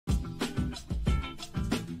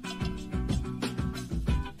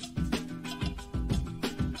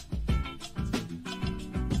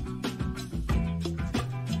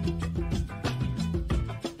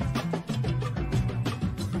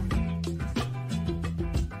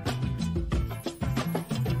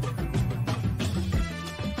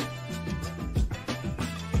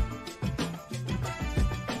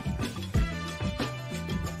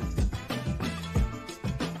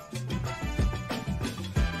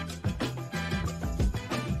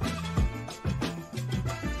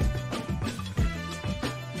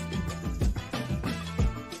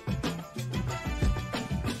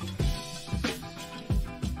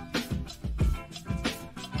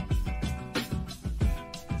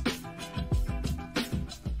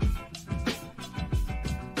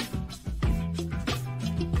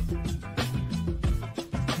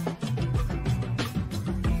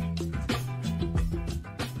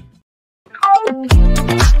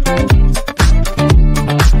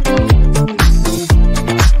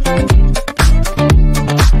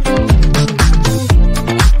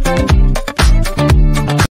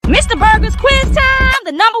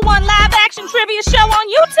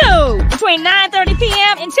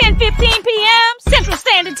and 10:15 p.m. Central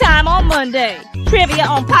Standard Time on Monday. Trivia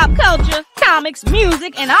on pop culture, comics,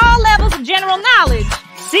 music, and all levels of general knowledge.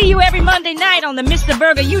 See you every Monday night on the Mr.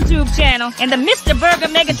 Burger YouTube channel and the Mr. Burger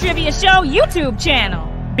Mega Trivia Show YouTube channel.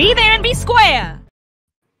 Be there and be square.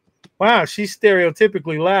 Wow, she's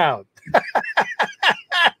stereotypically loud.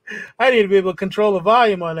 I need to be able to control the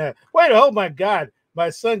volume on that. Wait, oh my God,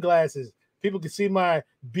 my sunglasses. People can see my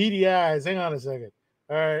beady eyes. Hang on a second.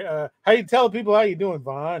 All right, how you tell people how you doing,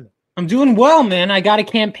 Vaughn? I'm doing well, man. I got a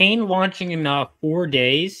campaign launching in 4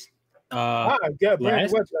 days. Bring the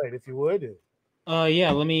website if you would.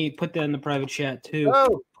 Yeah, let me put that in the private chat too.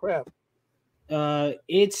 Oh crap.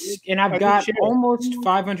 I've got almost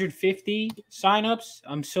 550 signups.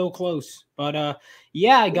 I'm so close. But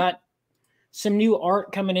yeah, I got some new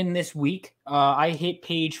art coming in this week. I hit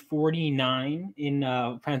page 49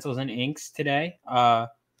 in Pencils and Inks today. There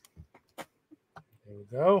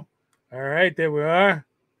we go. All right, there we are.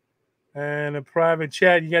 And a private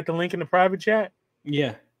chat. You got the link in the private chat?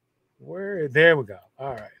 Yeah. There we go.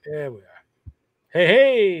 All right, there we are.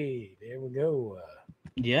 Hey, there we go.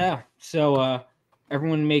 Yeah. So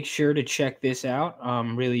everyone make sure to check this out.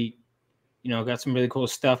 Really, got some really cool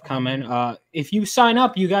stuff coming. If you sign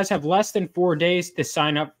up, you guys have less than 4 days to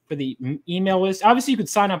sign up for the email list. Obviously, you could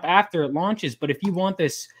sign up after it launches, but if you want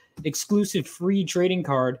this exclusive free trading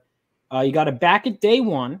card, you got to back it day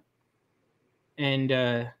one. And,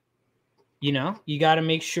 you got to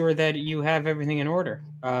make sure that you have everything in order.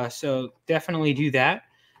 So definitely do that.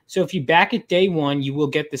 So if you back it day one, you will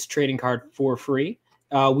get this trading card for free.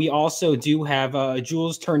 We also do have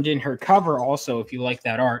Jules turned in her cover also, if you like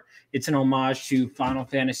that art. It's an homage to Final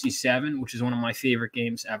Fantasy VII, which is one of my favorite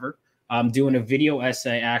games ever. I'm doing a video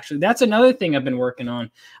essay, actually. That's another thing I've been working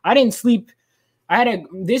on. I didn't sleep.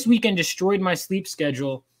 This weekend destroyed my sleep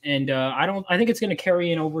schedule, and I think it's going to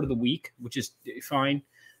carry in over to the week, which is fine.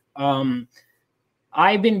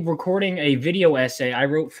 I've been recording a video essay. I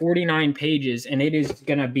wrote 49 pages, and it is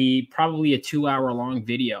going to be probably a 2-hour-long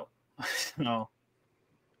video. So,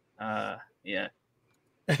 yeah.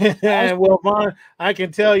 Well, Vaughn, I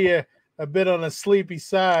can tell you a bit on the sleepy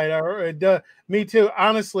side. Me too.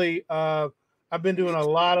 Honestly, I've been doing a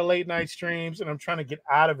lot of late night streams, and I'm trying to get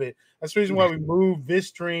out of it. That's the reason why we moved this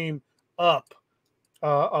stream up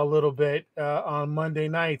a little bit on Monday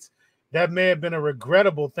nights. That may have been a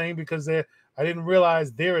regrettable thing because I didn't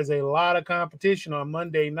realize there is a lot of competition on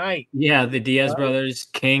Monday night. Yeah, the Diaz Brothers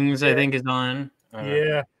Kings, I think, is on.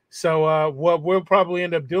 Yeah. So what we'll probably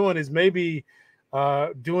end up doing is maybe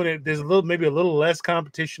doing it. There's maybe a little less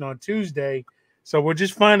competition on Tuesday. So we're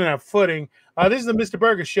just finding our footing. This is the Mr.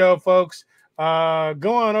 Burger Show, folks.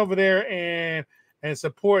 Go on over there and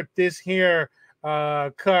support this here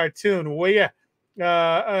cartoon. Well, yeah,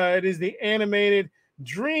 it is the animated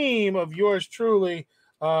dream of yours truly,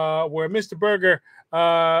 where Mr. Burger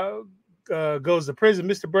goes to prison.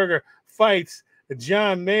 Mr. Burger fights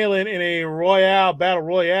John Malin in a battle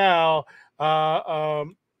royale, a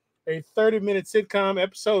 30-minute sitcom,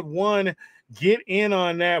 episode 1. Get in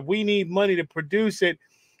on that. We need money to produce it.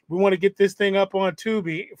 We want to get this thing up on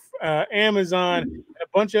Tubi, Amazon, and a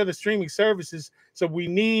bunch of other streaming services. So we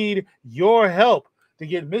need your help to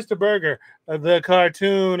get Mr. Burger, the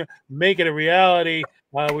cartoon, make it a reality.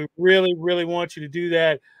 We really, really want you to do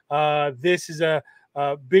that. This is a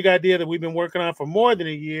big idea that we've been working on for more than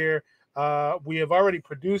a year. We have already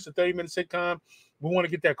produced a 30-minute sitcom. We want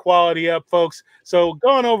to get that quality up, folks. So go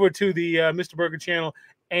on over to the Mr. Burger channel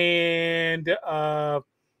and check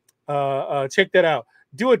that out.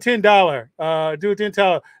 Do a $10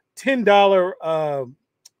 $10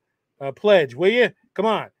 pledge, will you? Come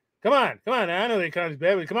on. Now, I know the economy's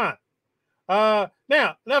bad, but come on.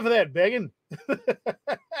 Now, enough of that begging.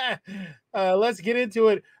 Let's get into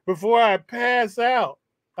it before I pass out.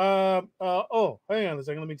 Hang on a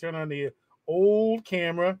second. Let me turn on the old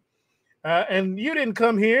camera. And you didn't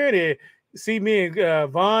come here to see me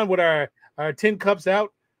and Vaughn with our 10 cups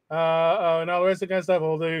out and all the rest of that kind of stuff.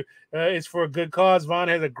 Although it's for a good cause. Vaughn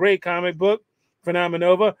has a great comic book,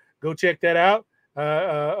 Phenomenova. Go check that out.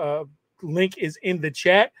 Link is in the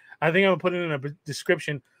chat. I think I'm gonna put it in a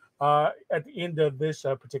description at the end of this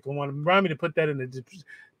particular one. Remind me to put that in the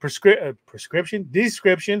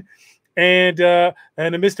description. And the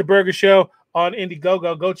Mr. Burger Show on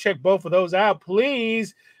Indiegogo. Go check both of those out,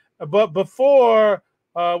 please. But before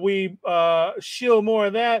we shill more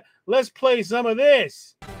of that, let's play some of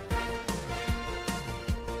this.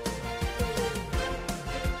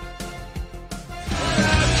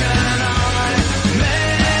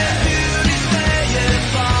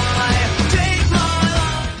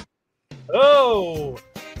 Oh,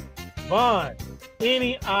 Vaughn,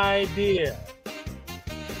 any idea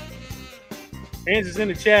Answers in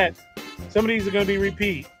the chat. Some of these are going to be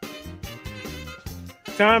repeat.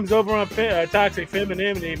 Time's over on toxic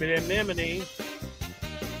femininity.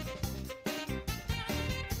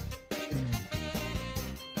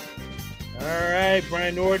 All right,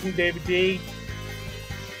 Brian Norton, David D.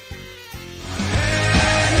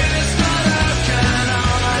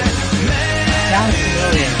 Sounds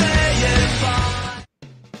familiar,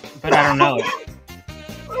 but I don't know it.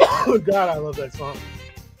 Oh, God, I love that song.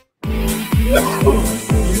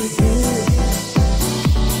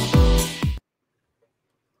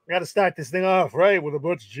 Got to start this thing off right with a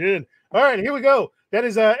bunch of gin. All right, here we go. That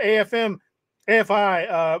is AFI,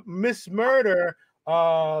 Miss Murder,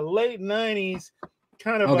 late 90s,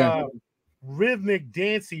 kind of rhythmic,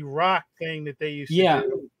 dancey rock thing that they used to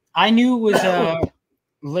do. I knew it was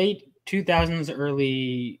late 2000s,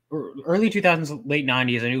 early 2000s, late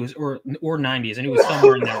 90s, and it was or 90s, and it was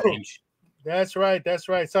somewhere in that range. That's right. That's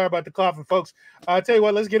right. Sorry about the coughing, folks. I'll tell you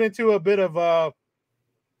what, let's get into a bit of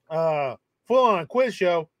full-on quiz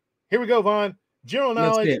show. Here we go, Vaughn. General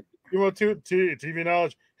knowledge, General TV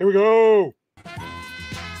knowledge. Here we go.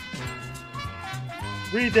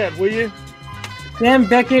 Read that, will you? Sam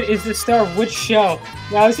Beckett is the star of which show?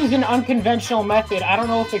 Now, this is an unconventional method. I don't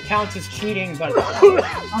know if it counts as cheating, but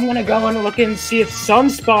I'm going to go and look and see if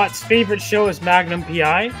Sunspot's favorite show is Magnum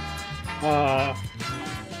P.I.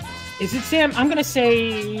 Is it Sam? I'm going to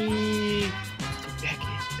say... Beckett.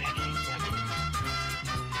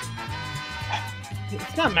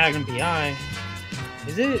 It's not Magnum P.I.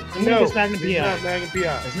 Is it? I'm going to guess Magnum P.I. It's not Magnum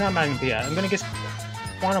P.I. It's not Magnum P.I. I'm going to guess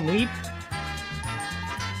Quantum Leap.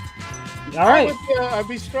 All right. I'd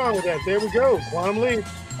be strong with that. There we go. Quantum Leap.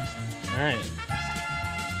 All right.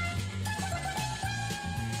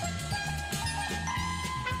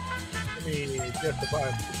 Let me adjust the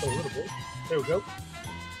volume just a little bit. There we go.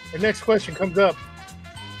 The next question comes up.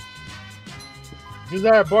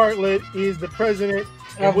 Josiah Bartlett is the president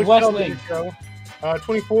of which television show?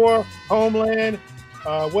 24, Homeland,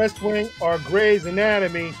 West Wing, or Grey's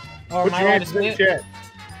Anatomy? Put your answers in the chat.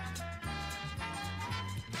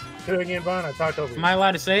 Say it again, Vaughn. I talked over you. Am I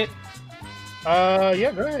allowed to say it?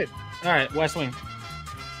 Yeah, go ahead. All right, West Wing.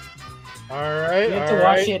 All right. You have to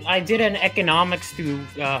watch it. I did an economics through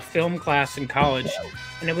film class in college,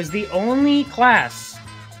 and it was the only class,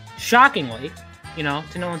 shockingly, to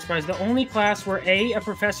no one's surprise, the only class where a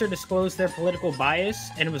professor disclosed their political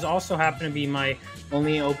bias, and it was also happened to be my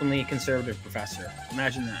only openly conservative professor.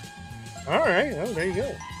 Imagine that. All right. Oh, there you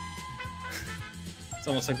go. It's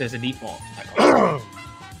almost like there's a default.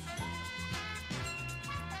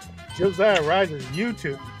 Josiah Rises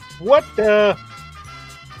YouTube. What the?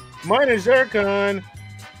 Minor Zircon.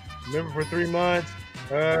 Remember for 3 months.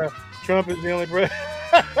 Trump is the only president.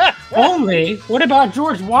 Only? What about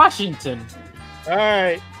George Washington? All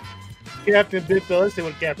right. Captain Bipto. Let's see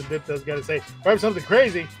what Captain Bipto's got to say. Probably something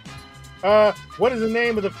crazy. What is the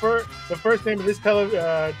name of the first name of this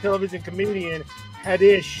television comedian?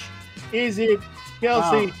 Hadish. Is it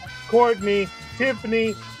Kelsey, Courtney,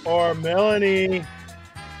 Tiffany, or Melanie?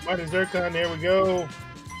 Minor Zircon, there we go.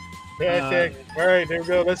 Hashtag. All right, there we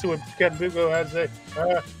go. Let's see what Captain Bipto has to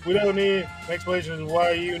say. We don't need explanations of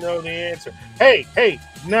why you know the answer. Hey,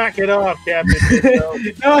 knock it off, Captain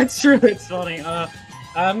Bipto. No, it's true. It's funny.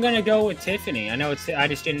 I'm gonna go with Tiffany. I know it's. I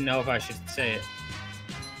just didn't know if I should say it.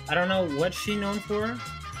 I don't know what's she known for.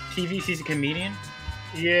 TV. She's a comedian.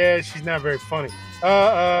 Yeah, she's not very funny.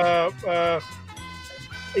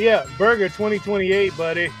 Yeah, Burger 2028,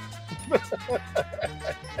 buddy.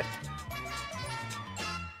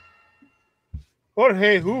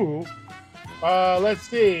 Jorge who? Let's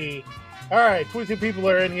see. All right, 22 people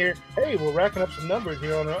are in here. Hey, we're racking up some numbers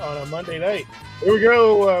here on a Monday night. Here we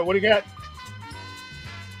go. What do you got?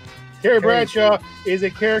 Terry Bradshaw is a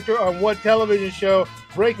character on what television show?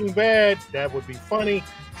 Breaking Bad. That would be funny.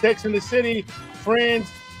 Sex and the City.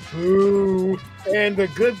 Friends. Boo. And The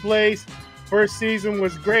Good Place. First season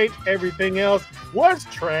was great. Everything else was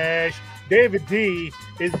trash. David D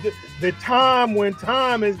is the time when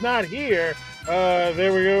time is not here.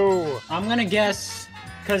 There we go. I'm gonna guess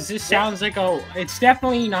because this sounds like it's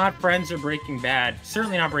definitely not Friends or Breaking Bad.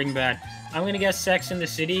 Certainly not Breaking Bad. I'm gonna guess Sex and the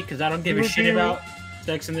City because I don't give a shit about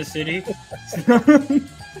Sex and the City.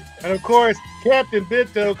 And of course, Captain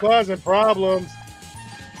Bipto causing problems.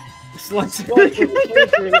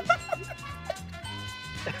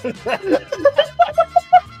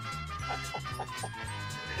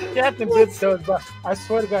 Captain Bipto is about, I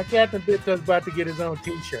swear to God, Captain Bipto is about to get his own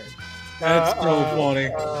T-shirt. That's so funny.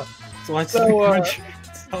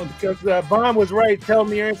 Because Vaughn was right. Tell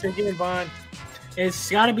me your answer again, Vaughn. It's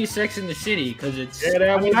got to be Sex in the City because it's.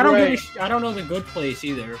 Yeah, I don't know The Good Place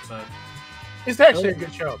either, but. It's actually a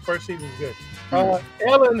good show. First season's good.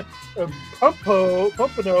 Ellen Pompano,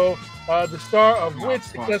 the star of which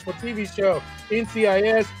successful TV show?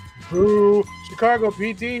 NCIS, Boo, Chicago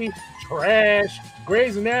PD, Trash,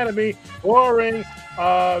 Grey's Anatomy, Boring,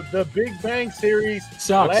 The Big Bang Series,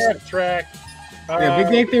 Sucks. Laugh Track. Yeah,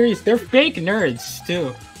 Big Bang Theories. They're fake nerds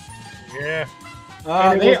too. Yeah.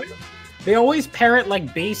 They always parrot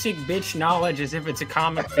like basic bitch knowledge as if it's a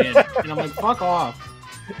comic fan, and I'm like, fuck off.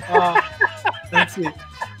 Let's see.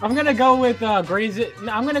 I'm gonna go with Grey's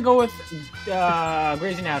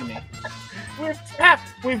Anatomy.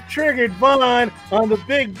 We've triggered Vaughn on The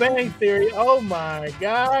Big Bang Theory. Oh my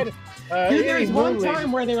god! Dude, there's one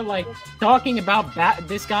time where they're like talking about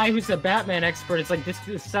this guy who's a Batman expert. It's like this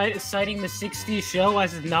citing the '60s show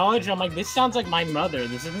as his knowledge. I'm like, this sounds like my mother.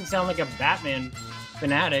 This doesn't sound like a Batman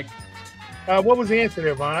fanatic. What was the answer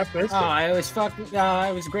there, Vaughn? I missed it. It was fucking.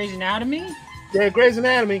 It was Grey's Anatomy. Yeah, Grey's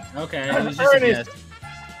Anatomy. Okay, it was just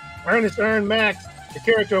Ernest Max, the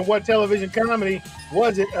character in what television comedy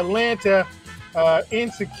was it? Atlanta,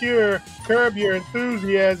 Insecure, Curb Your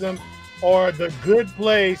Enthusiasm, or The Good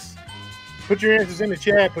Place? Put your answers in the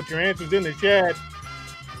chat.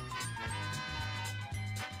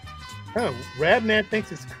 Oh, Radnat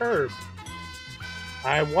thinks it's Curb.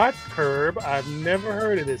 I watched Curb. I've never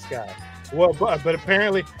heard of this guy. Well, but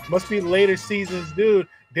apparently must be later seasons, dude.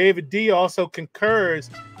 David D also concurs.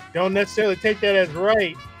 Don't necessarily take that as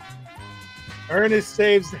right. Ernest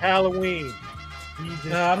saves Halloween.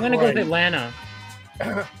 I'm gonna go with Atlanta.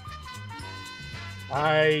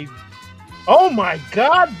 Oh my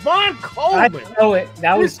God, Vaughn Coleman! I know it.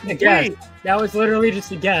 That was a guess. That was literally just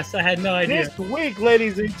a guess. I had no idea. This week,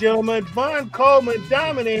 ladies and gentlemen, Vaughn Coleman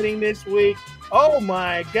dominating this week. Oh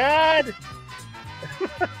my God!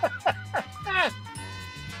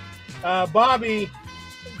 Bobby,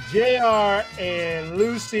 JR, and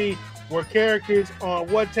Lucy were characters on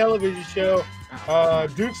what television show?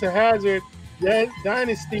 Dukes of Hazzard,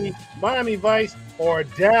 Dynasty, Miami Vice, or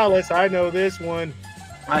Dallas? I know this one.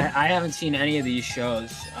 I haven't seen any of these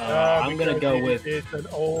shows. I'm going to go with... It's an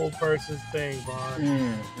old person's thing,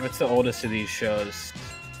 Vaughn. What's the oldest of these shows?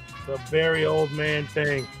 The very old man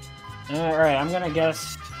thing. All right, I'm going to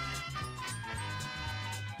guess...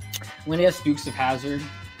 I'm going to guess Dukes of Hazzard.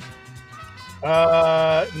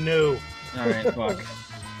 No. All right, fuck.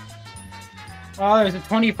 Oh, there's a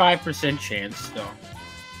 25% chance, though.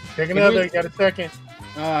 Take another. You got a second.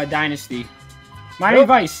 Dynasty. Miami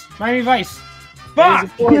Vice. Fuck!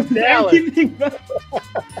 Dallas.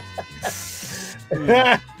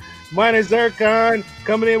 Minus Zircon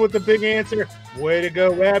coming in with the big answer. Way to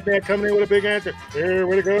go. Radbat coming in with a big answer. Here,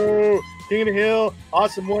 way to go. King of the Hill.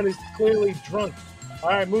 Awesome one is clearly drunk. All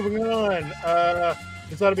right, moving on.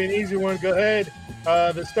 This ought to be an easy one. Go ahead.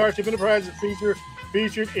 The Starship Enterprise is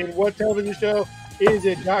featured in what television show? Is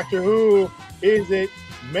it Doctor Who? Is it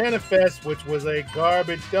Manifest, which was a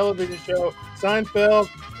garbage television show? Seinfeld?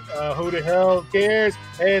 Who the hell cares?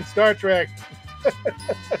 And Star Trek.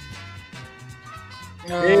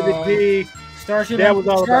 David D. Starship. That was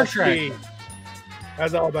all Star about Trek. speed. That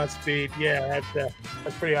was all about speed. Yeah,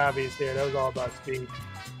 that's pretty obvious there. That was all about speed.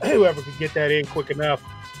 Whoever could get that in quick enough.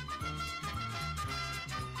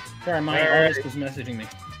 Sorry, my artist was messaging me.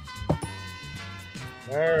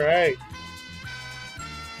 All right.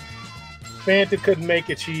 Fanta couldn't make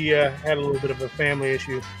it. She had a little bit of a family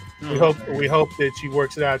issue. We hope that she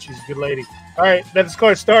works it out. She's a good lady. All right, that's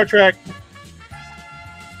called Star Trek.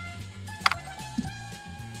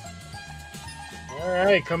 All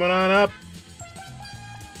right, coming on up.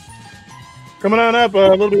 A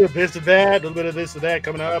little bit of this or that, a little bit of this or that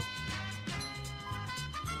coming up.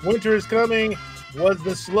 Winter is coming was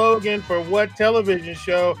the slogan for what television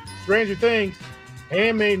show? Stranger Things,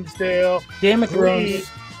 Handmaid's Tale, Game of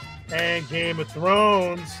Thrones, and Game of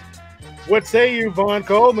Thrones. What say you, Vaughn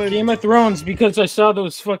Coleman? Game of Thrones, because I saw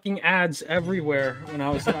those fucking ads everywhere when I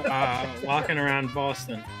was walking around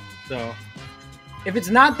Boston. So, if it's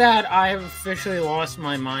not that, I have officially lost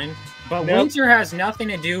my mind. But winter has nothing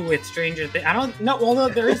to do with Stranger Things. I don't know. Although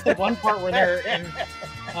there is the one part where they're in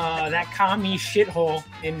that commie shithole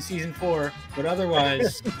in season 4, but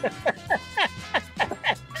otherwise,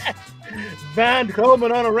 Vaughn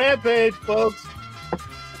Coleman on a rampage, folks.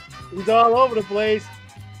 He's all over the place.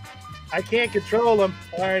 I can't control him.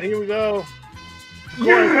 All right, here we go.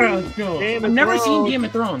 Yeah, let's go. I've never seen Game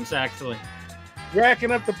of Thrones, actually.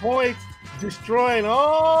 Racking up the points, destroying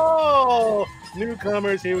all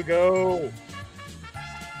newcomers. Here we go.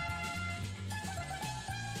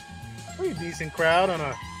 Pretty decent crowd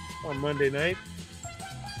on Monday night.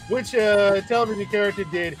 Which television character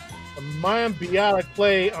did a Mayim Bialik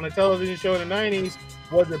play on a television show in the 90s?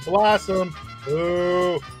 Was it Blossom,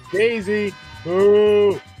 boo. Daisy,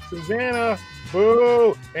 boo. Susanna,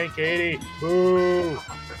 boo. And Katie, boo.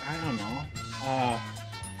 I don't know.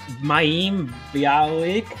 Mayim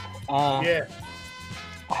Bialik. Yeah.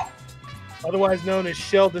 Otherwise known as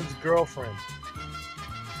Sheldon's girlfriend.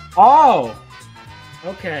 Oh.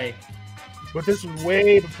 Okay. But this was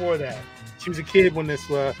way before that. She was a kid when this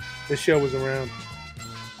show was around.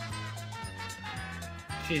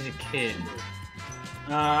 She's a kid.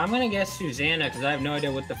 I'm gonna guess Susanna because I have no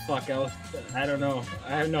idea what the fuck else. I don't know.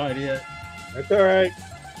 I have no idea. That's all right.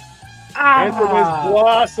 Answer was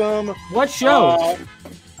Blossom. What show?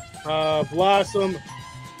 Blossom.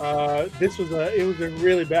 It was a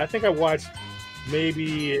really bad. I think I watched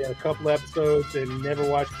maybe a couple episodes and never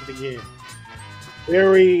watched it again.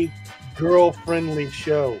 Very girl-friendly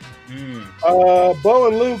show. Bo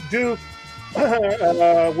and Luke Duke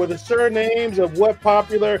were the surnames of what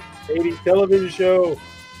popular 80s television show?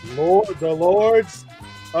 The Lords,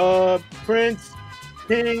 Prince,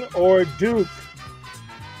 King, or Duke?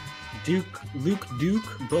 Luke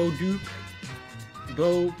Duke, Bo Duke,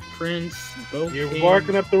 Bo Prince, Bo You're King.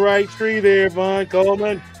 barking up the right tree there, Vaughn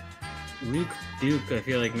Coleman. Luke Duke, I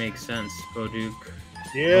feel like makes sense. Bo Duke.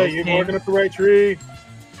 Yeah, you're barking up the right tree.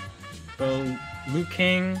 Bo Luke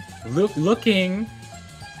King. Looking.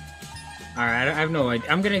 All right, I have no idea.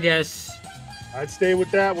 I'm gonna guess I'd stay with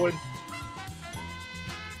that one.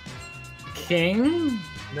 King.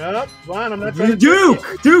 Nope, Vaughn, I'm not trying to Duke.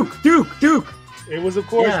 It was, of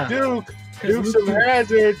course, Yeah. Duke. 'Cause Dukes Luke of Duke.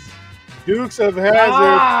 Hazzard. Dukes of Hazzard.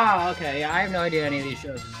 Ah, okay. Yeah, I have no idea any of these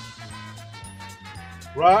shows.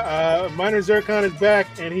 Minor Zircon is back,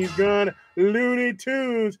 and he's gone Looney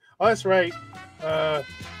Tunes. Oh, that's right. All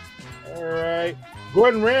right.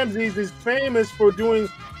 Gordon Ramsay is famous for doing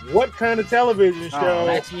what kind of television show? Oh,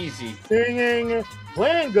 that's easy. Singing,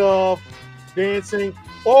 playing golf, dancing,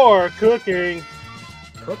 or cooking.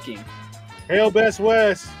 Cooking. Hail Best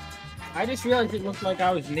West. I just realized it looked like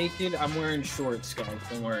I was naked. I'm wearing shorts, guys.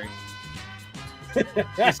 Don't worry.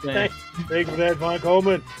 Just saying. Thank you for that, Vaughn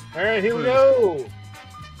Coleman. All right, here we go.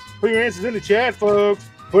 Put your answers in the chat, folks.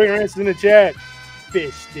 Put your answers in the chat.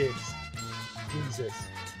 Fish sticks. Jesus.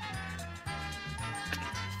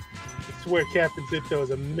 I swear Captain Tiptoe is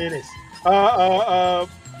a menace.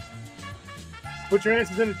 Put your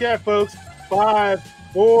answers in the chat, folks. 5,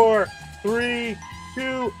 4, 3,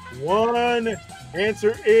 2, 1.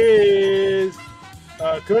 Answer is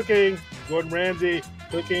cooking. Gordon Ramsay,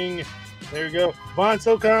 cooking. There you go. Vaughn's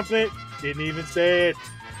so confident, didn't even say it,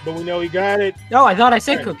 but we know he got it. No, I thought I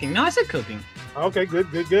said cooking. No, I said cooking. Okay, good.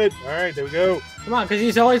 All right, there we go. Come on, because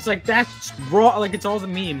he's always like, that's raw. Like, it's all the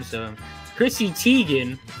memes. Chrissy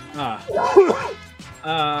Teigen. Yeah,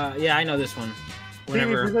 I know this one.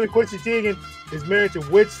 Whatever. Presented Quincy Teigen is married to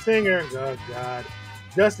which singer? Oh, God.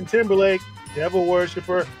 Justin Timberlake, devil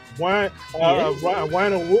worshiper. Lionel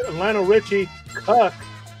Richie, cuck.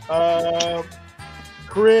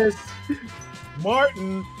 Chris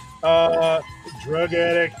Martin, drug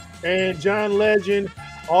addict. And John Legend,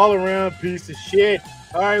 all around piece of shit.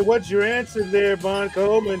 All right, what's your answer there, Vaughn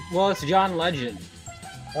Coleman? Well, it's John Legend.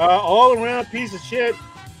 All around piece of shit.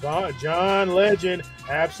 John Legend,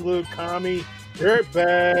 absolute commie,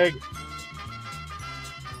 dirtbag.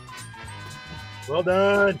 Well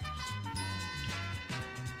done.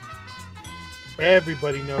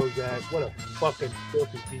 Everybody knows that. What a fucking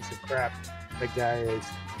filthy piece of crap that guy is.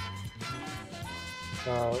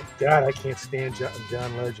 God, I can't stand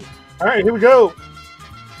John Legend. All right, here we go.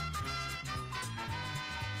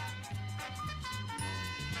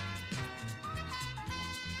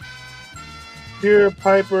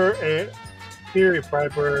 Piper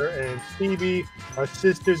Piper and Phoebe are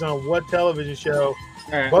sisters on what television show?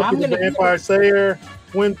 All right, Buffy the Vampire Slayer,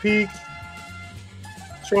 Twin Peaks,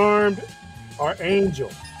 Charmed, or Angel?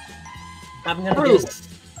 I'm gonna guess.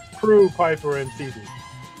 Prue, Piper, and Phoebe.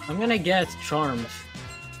 I'm gonna guess Charmed.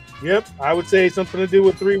 Yep, I would say something to do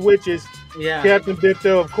with three witches. Yeah. Captain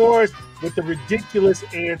Bipto, of course, with the ridiculous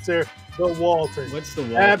answer, the Walton. What's the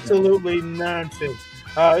Walton? Absolutely nonsense.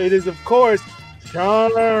 It is, of course,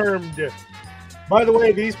 Charmed. By the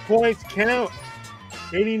way, these points count.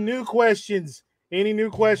 Any new questions? New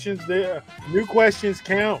questions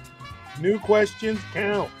count. New questions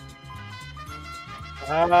count.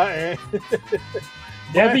 And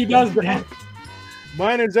Debbie does that.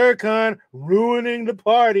 Minor Zircon ruining the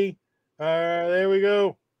party. There we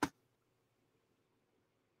go.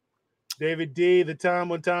 David D, the time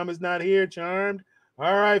when Tom is not here, Charmed.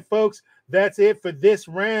 All right, folks, that's it for this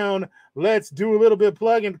round. Let's do a little bit of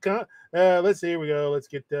plugging. Let's see. Here we go. Let's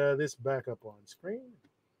get this back up on screen.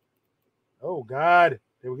 Oh, God.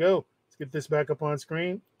 There we go. Let's get this back up on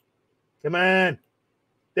screen. Come on.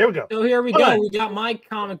 There we go. So here we go. We got my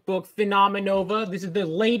comic book, Phenomenova. This is the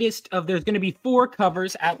latest of, there's going to be 4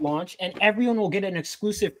 covers at launch, and everyone will get an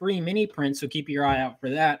exclusive free mini print, so keep your eye out for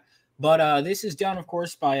that. But this is done, of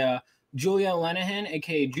course, by Julia Lenahan,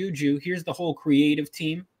 a.k.a. Juju. Here's the whole creative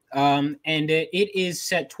team. And it is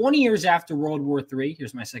set 20 years after World War III.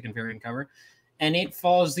 Here's my second variant cover. And it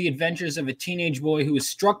follows the adventures of a teenage boy who is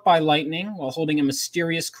struck by lightning while holding a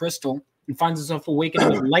mysterious crystal and finds himself awakened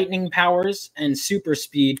with lightning powers and super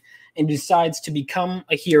speed, and decides to become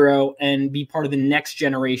a hero and be part of the next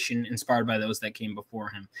generation inspired by those that came before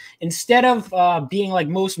him. Instead of being like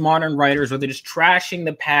most modern writers where they're just trashing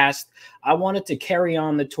the past, I wanted to carry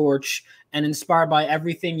on the torch and inspired by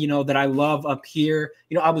everything, you know, that I love up here.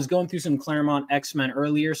 You know, I was going through some Claremont X-Men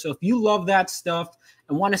earlier. So if you love that stuff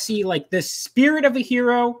and want to see like the spirit of a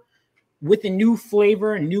hero with a new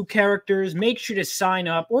flavor and new characters, make sure to sign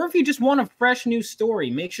up. Or if you just want a fresh new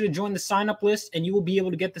story, make sure to join the sign-up list, and you will be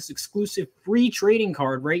able to get this exclusive free trading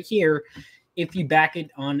card right here if you back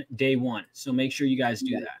it on day 1. So make sure you guys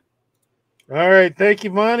do that. All right. Thank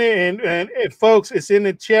you, Vonnie. And folks, it's in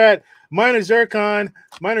the chat. Minor Zircon,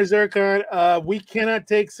 we cannot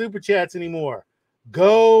take super chats anymore.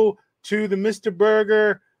 Go to the Mr.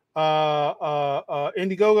 Burger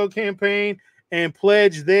Indiegogo campaign and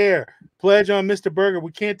pledge there. Pledge on Mr. Burger.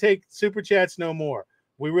 We can't take super chats no more.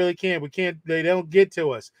 We really can't. We can't. They don't get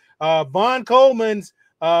to us. Von Coleman's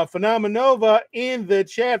Phenomenova in the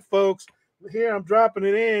chat, folks. Here, I'm dropping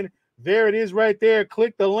it in. There it is right there.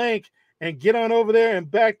 Click the link and get on over there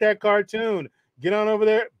and back that cartoon. Get on over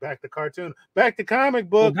there. Back the cartoon. Back the comic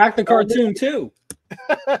book. Well, back the cartoon, too.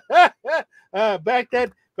 Back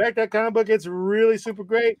that comic book. It's really super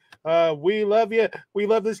great. We love you. We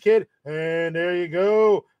love this kid. And there you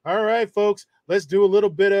go. All right, folks. Let's do a little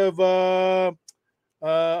bit of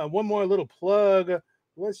one more little plug.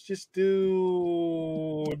 Let's just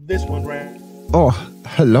do this one right. Oh,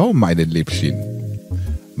 hello, meine Liebchen.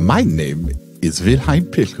 My name is Wilhelm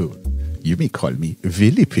Pickle. You may call me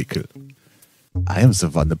Willy Pickle. I am the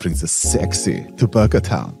one that brings the sexy to Burger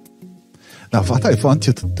Town. Now, what I want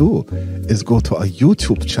you to do is go to our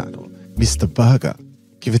YouTube channel, Mr. Burger.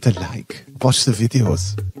 Give it a like. Watch the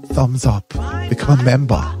videos. Thumbs up. Become a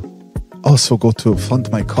member. Also go to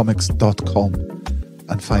fundmycomics.com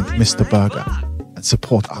and find Mr. Burger and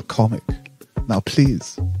support our comic. Now,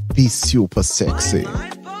 please, be super sexy.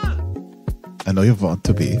 I know you want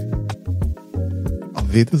to be. Auf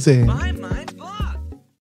Wiedersehen.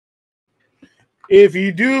 If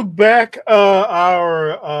you do back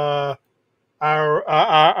our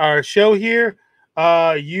show here,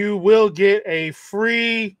 you will get a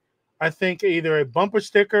free, I think, either a bumper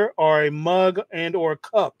sticker or a mug and or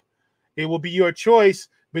cup. It will be your choice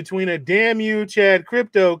between a Damn You Chad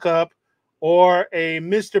Crypto cup or a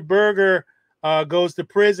Mr. Burger Goes to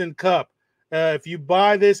Prison cup. If you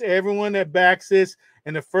buy this, everyone that backs this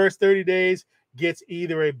in the first 30 days gets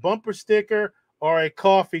either a bumper sticker or a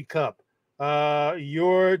coffee cup.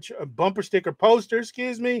 Your bumper sticker poster,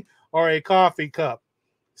 or a coffee cup.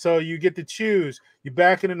 So you get to choose. You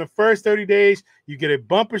back it in the first 30 days, you get a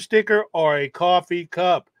bumper sticker or a coffee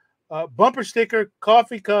cup. Bumper sticker,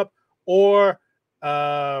 coffee cup, or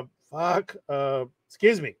a bumper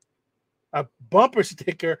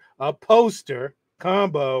sticker, a poster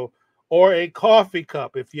combo, or a coffee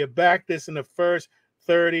cup. If you back this in the first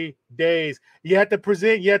 30 days, you have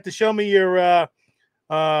to show me your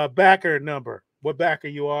backer number, what backer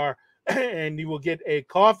you are, and you will get a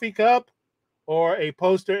coffee cup or a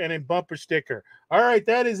poster and a bumper sticker. All right,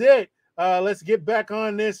 that is it. Let's get back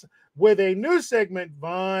on this with a new segment,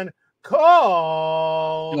 Vaughn,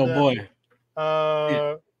 called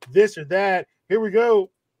This or That. Here we go.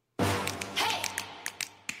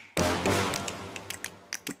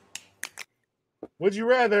 Would you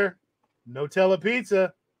rather Nutella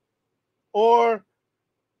pizza or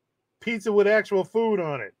pizza with actual food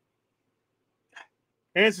on it?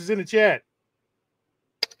 Answers in the chat.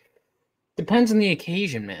 Depends on the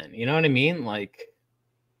occasion, man. You know what I mean? Like,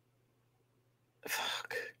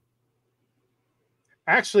 fuck.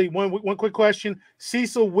 Actually, one quick question.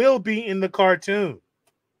 Cecil will be in the cartoon.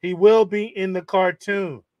 He will be in the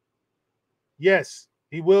cartoon. Yes,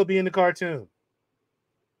 he will be in the cartoon.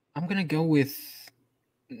 I'm gonna go with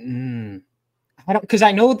I don't, because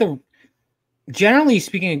I know generally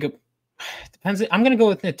speaking, depends. I'm gonna go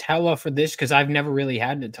with Nutella for this because I've never really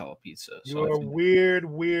had Nutella pizza. So you're a weird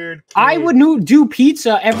kid. I would do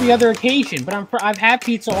pizza every other occasion, but I've had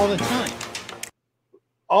pizza all the time.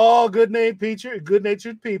 All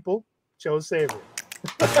good-natured people chose savory.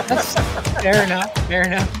 That's fair enough. Fair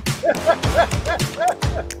enough.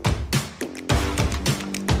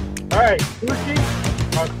 All right. right, sushi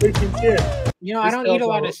or fish and chips? You know, I This don't eat a tells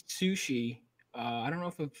lot all- of sushi. I don't know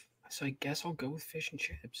if it's, so I guess I'll go with fish and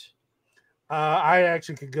chips. I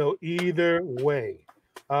actually could go either way.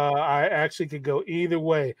 Oh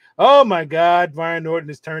my God, Brian Norton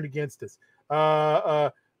has turned against us.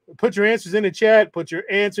 Put your answers in the chat. Put your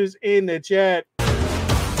answers in the chat.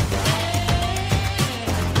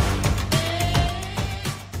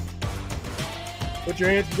 Put your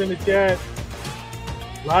answers in the chat.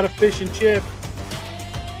 A lot of fish and chips.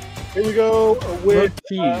 Here we go with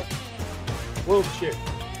grilled chips.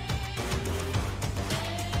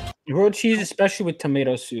 Grilled cheese, especially with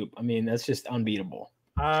tomato soup. I mean, that's just unbeatable.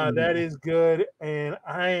 That is good, and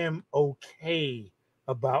I am okay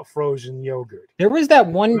about frozen yogurt. There was that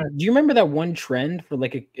one. Do you remember that one trend for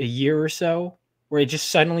like a year or so where it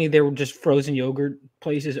just suddenly there were just frozen yogurt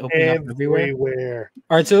places opening up everywhere?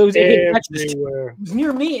 All right, so it was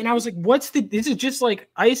near me, and I was like, "What's the? This is just like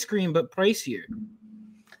ice cream but pricier."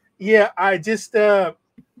 Yeah, I just I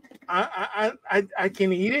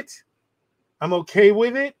can eat it. I'm okay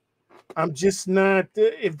with it. I'm just not.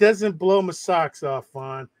 It doesn't blow my socks off,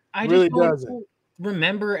 Vaughn. I really just don't doesn't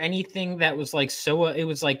remember anything that was like so. It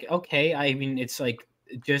was like okay. I mean, it's like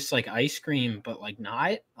just like ice cream, but like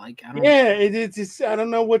not like I don't. Yeah, it's just, I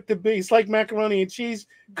don't know what the big. It's like macaroni and cheese,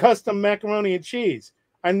 custom macaroni and cheese.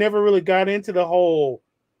 I never really got into the whole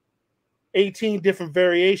 18 different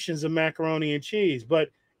variations of macaroni and cheese, but.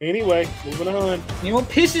 Anyway, moving on. You know what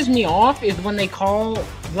pisses me off is when they call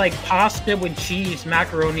like pasta with cheese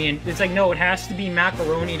macaroni, and it's like no, it has to be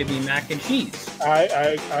macaroni to be mac and cheese.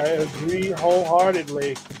 I agree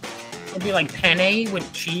wholeheartedly. It'd be like penne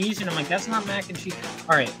with cheese, and I'm like, that's not mac and cheese.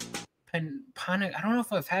 All right, I don't know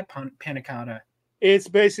if I've had panna cotta. It's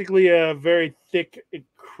basically a very thick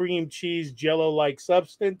cream cheese jello-like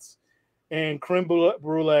substance, and creme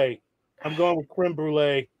brulee. I'm going with creme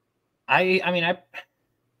brulee. I mean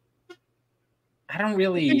I don't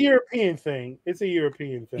really. It's a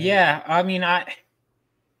European thing. Yeah, I mean, I'm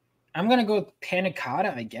gonna go with panna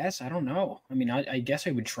cotta. I guess I don't know. I mean, I guess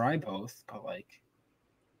I would try both, but like,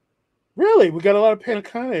 really, we got a lot of panna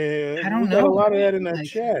cotta. I don't know. Got a lot of that in that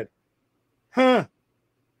chat, huh?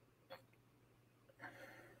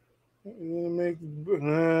 You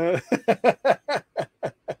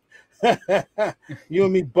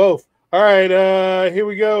and me both. All right, here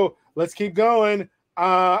we go. Let's keep going.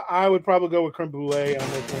 I would probably go with creme brulee on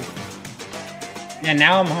this one. Yeah,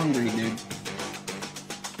 now I'm hungry, dude.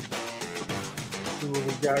 See what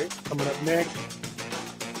we got coming up next.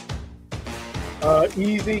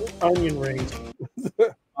 Easy onion rings.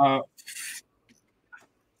 I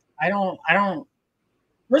don't.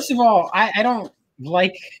 First of all, I don't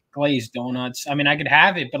like glazed donuts. I mean, I could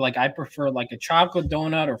have it, but like I prefer like a chocolate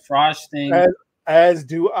donut or frosting. As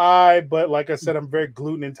do I, but like I said, I'm very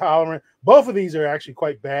gluten intolerant. Both of these are actually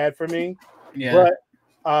quite bad for me. Yeah. But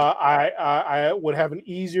I would have an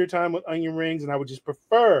easier time with onion rings, and I would just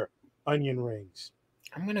prefer onion rings.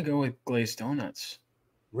 I'm gonna go with glazed donuts.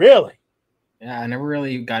 Really? Yeah, I never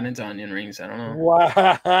really got into onion rings. I don't know.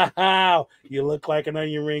 Wow, you look like an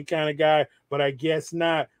onion ring kind of guy, but I guess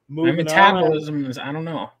not. My metabolism is, I don't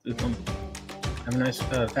know. I have a nice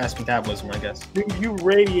fast metabolism, I guess. You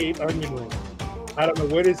radiate onion rings. I don't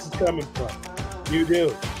know where this is coming from. You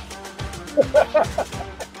do.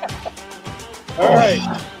 All right.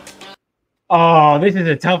 Oh, this is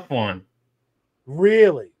a tough one.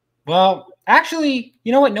 Really? Well, actually,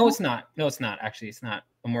 you know what? No, it's not. No, it's not. Actually, it's not.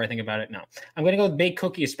 The more I think about it, no. I'm going to go with baked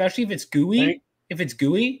cookie, especially if it's gooey. If it's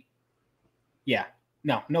gooey, yeah.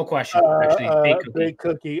 No question. Actually, baked cookie. Baked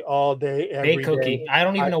cookie all day, every baked cookie. day. I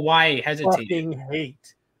don't even know why I hesitated.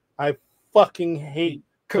 I fucking hate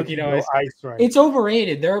cookie dough ice cream. It's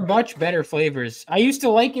overrated. There are much better flavors. I used to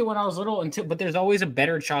like it when I was little, but there's always a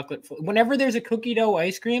better chocolate. Whenever there's a cookie dough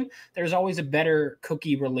ice cream, there's always a better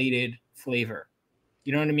cookie related flavor.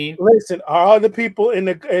 You know what I mean? Listen, are all the people in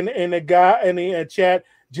the chat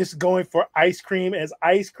just going for ice cream as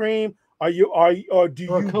ice cream? Or do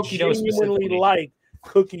you genuinely like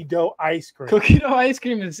cookie dough ice cream? Cookie dough ice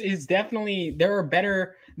cream is definitely there are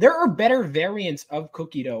better variants of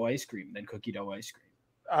cookie dough ice cream than cookie dough ice cream.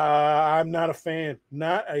 I'm not a fan.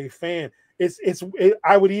 Not a fan.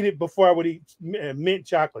 I would eat it before I would eat mint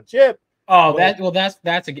chocolate chip. Oh, that's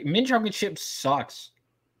a mint chocolate chip sucks.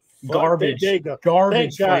 Garbage. There you go.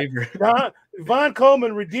 Garbage flavor. Von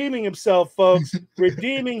Coleman redeeming himself, folks.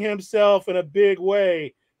 Redeeming himself in a big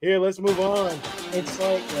way. Here, let's move on. It's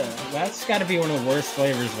like that's got to be one of the worst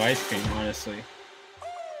flavors of ice cream, honestly.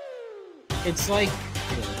 It's like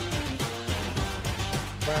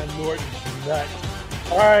Brian Norton nuts.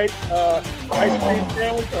 All right, ice cream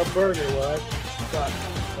sandwich or burger? What?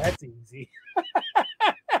 That's easy. easy.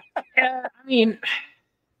 I mean,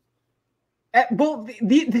 well,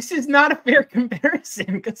 this is not a fair comparison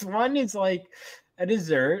because one is like a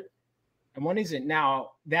dessert and one isn't.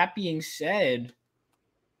 Now, that being said,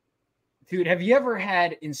 dude, have you ever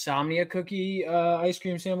had insomnia cookie ice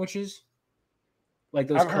cream sandwiches? Like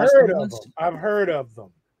those I've custom heard of ones? them. I've heard of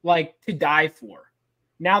them. Like to die for.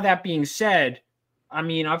 Now, that being said, I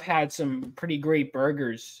mean, I've had some pretty great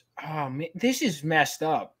burgers. Oh man, this is messed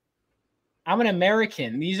up. I'm an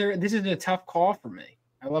American. This is a tough call for me.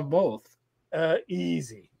 I love both.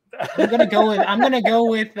 Easy. I have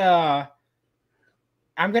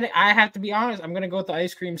to be honest. I'm gonna go with the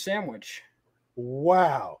ice cream sandwich.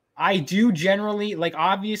 Wow. I do generally like.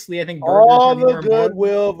 Obviously, I think all the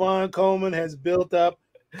goodwill Von Coleman has built up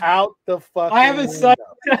out the fucking. I have a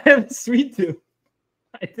sweet tooth.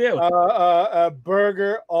 I do. A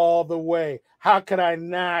burger all the way. How could I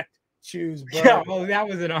not choose burger? Yeah, well, that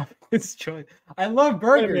was an obvious choice. I love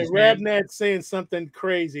burgers. Rabnet's saying something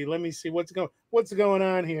crazy. Let me see what's going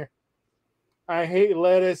on here. I hate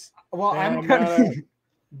lettuce. Well, I'm kind of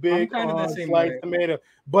big on sliced tomato,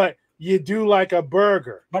 but you do like a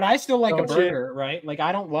burger. But I still like a burger, right? Like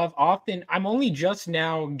I don't love often. I'm only just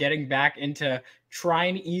now getting back into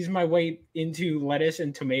trying to ease my way into lettuce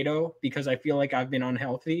and tomato because I feel like I've been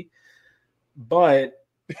unhealthy. But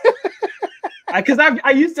because I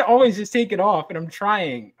used to always just take it off, and I'm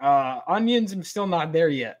trying. Onions, I'm still not there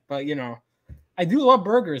yet, but you know, I do love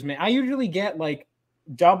burgers, man. I usually get like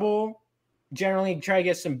double. Generally, try to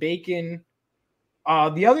get some bacon.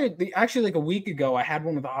 Actually, like a week ago, I had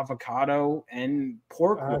one with avocado and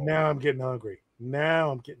pork. Now I'm getting hungry.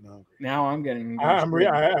 Now I'm getting. I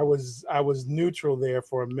was neutral there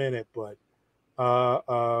for a minute, but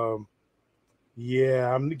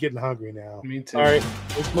yeah, I'm getting hungry now. Me too. All right,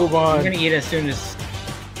 let's move on. I'm gonna eat as soon as.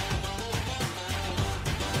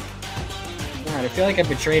 God, I feel like I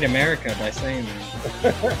betrayed America by saying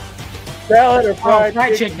that. Salad or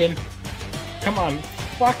fried chicken? Come on,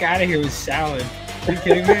 fuck out of here with salad. Are you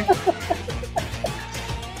kidding me?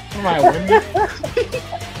 Am I winning?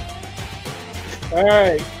 All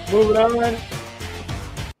right, moving on.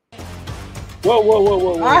 Whoa.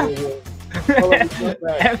 Hold on, jump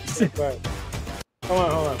back.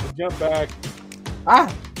 Hold on. We jump back.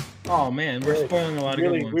 Oh man, we're spoiling a lot of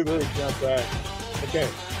good ones. We really jumped back. Okay,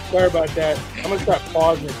 sorry about that. I'm gonna start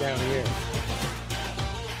pausing it down here.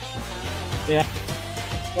 Yeah.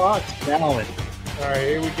 Fuck salad. All right,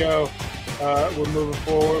 here we go. We're moving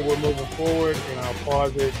forward, and I'll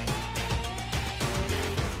pause it.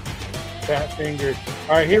 Fat fingers.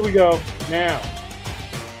 All right, here we go. Now.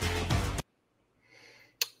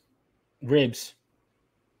 Ribs.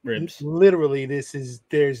 Literally,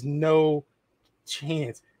 there's no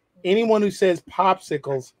chance. Anyone who says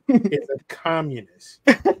popsicles is a communist.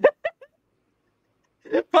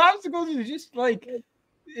 Popsicles is just like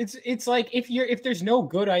it's like if there's no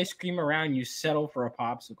good ice cream around, you settle for a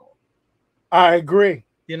popsicle. I agree.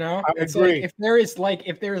 You know, it's agree. Like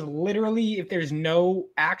if there's no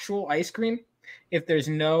actual ice cream,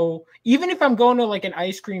 even if I'm going to like an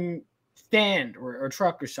ice cream stand or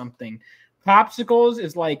truck or something, popsicles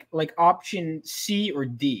is like option C or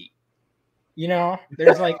D. You know,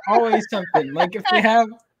 there's like always something. Like if they have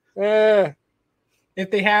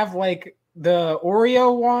like the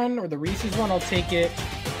Oreo one or the Reese's one, I'll take it.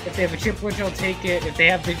 If they have a Chipwich, I'll take it. If they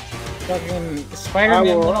have the fucking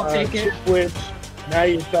Spider-Man one, I'll take it. Chipwich, now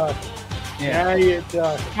you're talking. Yeah. Now you're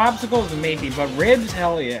talking. Popsicles maybe, but ribs,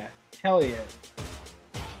 hell yeah. Okay,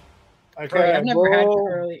 I've never had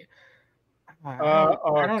curly.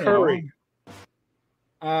 I don't curry. know.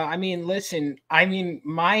 I mean, listen. I mean,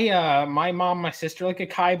 my mom, my sister like a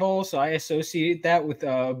Kai bowl, so I associate that with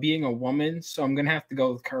being a woman. So I'm gonna have to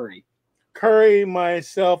go with curry. Curry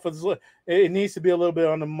myself it needs to be a little bit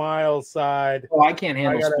on the mild side. Oh, I can't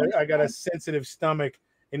handle. I got a sensitive stomach.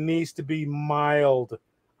 It needs to be mild.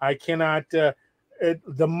 I cannot. The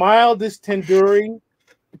mildest tandoori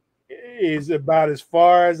is about as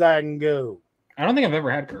far as I can go. I don't think I've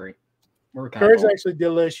ever had curry. Curry's actually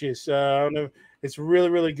delicious. I don't know. It's really,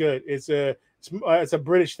 really good. It's a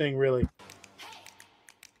British thing, really.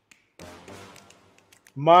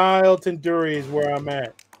 Mild tandoori is where I'm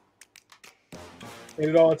at. Eat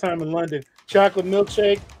it all the time in London. Chocolate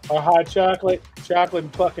milkshake or hot chocolate. Chocolate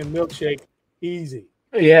and fucking milkshake. Easy.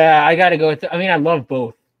 Yeah, I gotta go with I love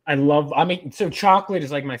both. So chocolate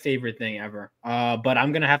is like my favorite thing ever. But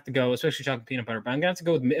I'm gonna have to go, especially chocolate peanut butter. But I'm gonna have to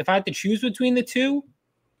go with, if I have to choose between the two.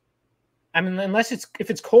 I mean, if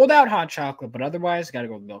it's cold out, hot chocolate, but otherwise, gotta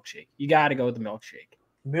go with milkshake. You gotta go with the milkshake.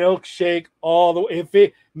 Milkshake all the way. If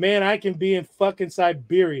it, man, I can be in fucking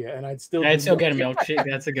Siberia and I'd still I'd do still get a milkshake.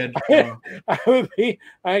 That's a good.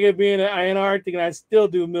 I could be in Antarctic and I'd still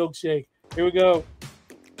do milkshake. Here we go.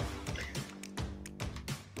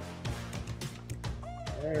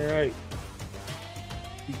 All right.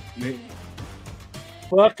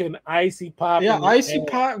 Fucking icy pop. Yeah, icy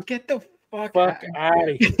pop. Get the fuck out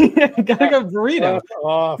of here. Gotta go burrito. Fuck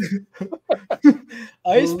off.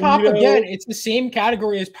 Ice pop Burrito. again. It's the same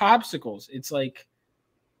category as popsicles. It's like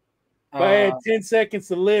If I had 10 seconds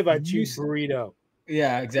to live, I'd you- choose burrito.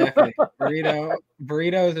 yeah, exactly.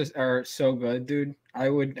 Burritos are so good, dude. I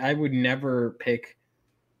would never pick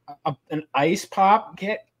an ice pop.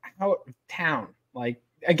 Get out of town. Like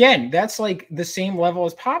again, that's like the same level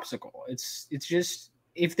as popsicle. It's just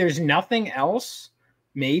if there's nothing else,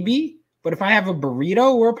 maybe. But if I have a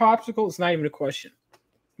burrito or a popsicle, it's not even a question.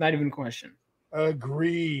 Not even a question.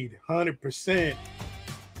 Agreed. 100%.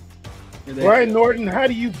 Are they- Brian Norton, how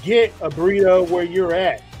do you get a burrito where you're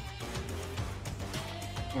at?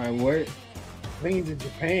 All right, what? I think he's in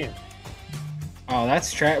Japan. Oh,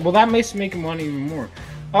 that's trash. Well, that makes him want even more.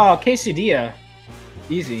 Oh, quesadilla.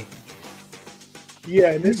 Easy.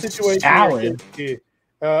 Yeah, in this situation. Salad.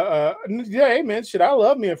 Yeah, hey man, shit, I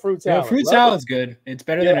love me a fruit salad. Yeah, fruit Love salad's good. It's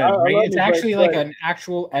better Yeah, than I a. love It's it, actually but- like an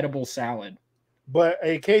actual edible salad. it. But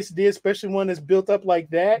a quesadilla, especially one that's built up like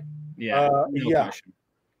that, Yeah. yeah. Question.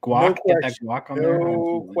 Guac. No Get that guac on there. no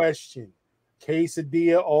Absolutely. question.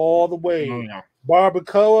 Quesadilla all the way. Oh, yeah.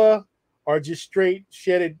 Barbacoa or just straight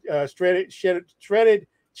shredded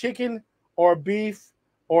chicken or beef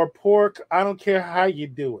or pork. I don't care how you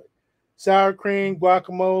do it. Sour cream,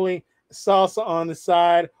 guacamole, salsa on the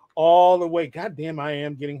side, all the way. God damn, I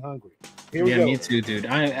am getting hungry. Here we Yeah, go. me too, dude.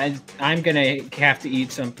 I'm gonna have to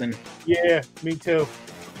eat something. Yeah, me too.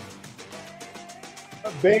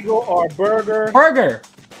 A bagel or burger.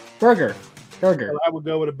 Burger. I would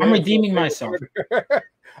go with a bagel. I'm redeeming myself.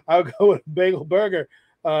 I would go with a bagel burger.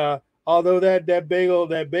 Although that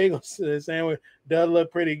bagel sandwich does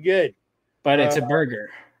look pretty good. But it's a burger.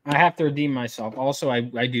 I have to redeem myself. Also, I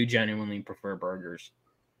do genuinely prefer burgers.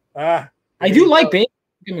 I do like bagels.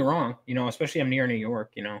 Don't get me wrong. You know, especially I'm near New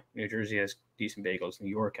York. You know, New Jersey has decent bagels. New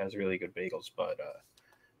York has really good bagels. But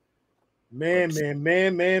Man.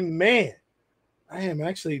 I am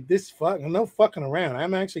actually I'm no fucking around.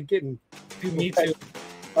 I'm actually getting dude, me too.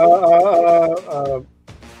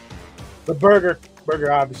 the burger,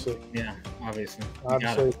 obviously. Yeah, obviously. You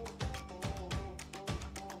got it.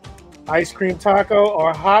 Ice cream taco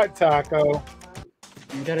or hot taco.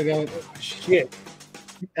 You gotta go. Shit.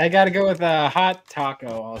 I gotta go with a hot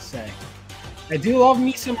taco. I'll say. I do love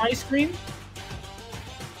me some ice cream.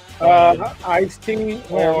 Iced tea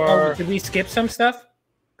or Did we skip some stuff?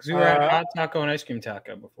 Because we were at hot taco and ice cream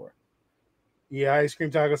taco before. yeah, ice cream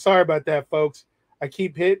taco. Sorry about that, folks. I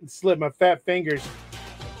keep slip my fat fingers.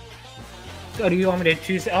 So do you want me to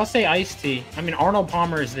choose? I'll say iced tea. I mean, Arnold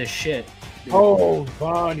Palmer is this shit. Oh,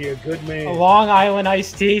 Vaughn, you're a good man. A Long Island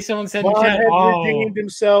iced tea. Someone said in Vaughn chat, has oh, redeemed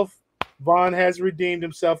himself. Vaughn has redeemed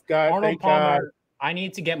himself, God. Arnold Thank God. Palmer. I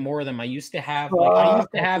need to get more of them. I used to have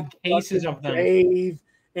cases of them. Bathe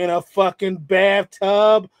in a fucking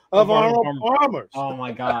bathtub of Arnold Arnold Palmer's. Oh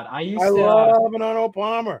my god, I used I to. love an Arnold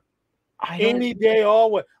Palmer. I don't- Any day,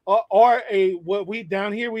 always. Or what we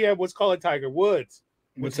down here we have what's called a Tiger Woods,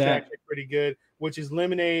 which What's is that? actually pretty good, which is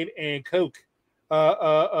lemonade and Coke.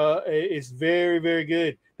 It's very, very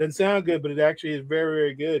good. Doesn't sound good, but it actually is very,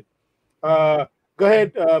 very good. Go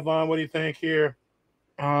ahead, Vaughn. What do you think here?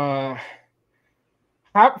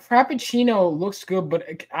 Frappuccino looks good, but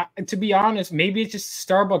to be honest, maybe it's just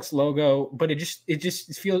Starbucks logo, but it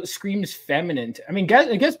just screams feminine. I mean,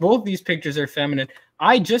 I guess both these pictures are feminine.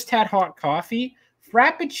 I just had hot coffee.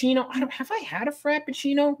 Frappuccino. Have I had a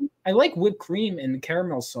Frappuccino? I like whipped cream and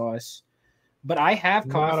caramel sauce, but I have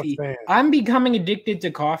Not a coffee. fan. I'm becoming addicted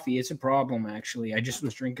to coffee. It's a problem, actually. I just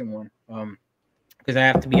was drinking one. Because I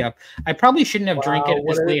have to be up. I probably shouldn't have drank it at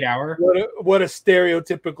this late hour. What a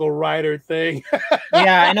stereotypical writer thing.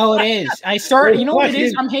 Yeah, I know it is. You know what it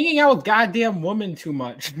is? Fucking- I'm hanging out with goddamn women too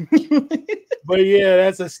much. But yeah,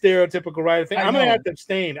 that's a stereotypical writer thing. I I'm gonna know. have to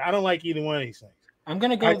abstain. I don't like either one of these things. I'm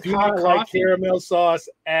gonna go I with do hot not like coffee. caramel sauce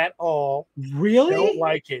at all. Really? Don't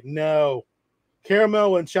like it. No,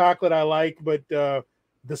 caramel and chocolate I like, but the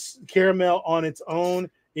caramel on its own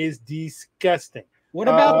is disgusting. What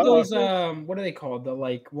about those? What are they called?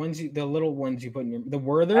 The the little ones you put in the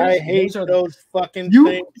Werthers. I hate Those are those fucking You-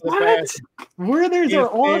 things. with what? passion. Werthers Can't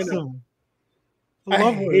are stand 'em. awesome. I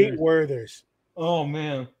love hate Werthers. Werthers. Oh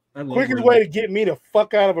man, I love Quickest Werthers. way to get me the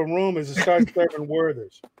fuck out of a room is to start serving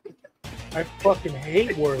Werthers. I fucking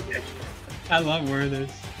hate Werthers. I love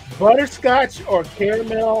Werther's. Butterscotch or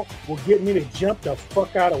caramel will get me to jump the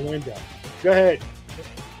fuck out a window. Go ahead.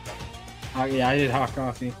 Oh yeah, I did hot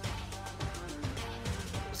coffee.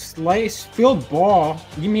 Slice filled ball.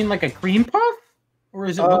 You mean like a cream puff, or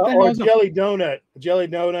is it what the or hell's jelly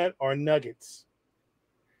donut, or nuggets?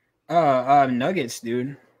 Nuggets,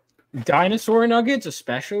 dude. Dinosaur nuggets,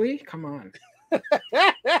 especially. Come on.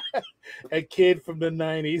 A kid from the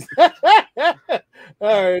 90s.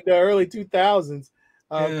 All right, the early 2000s.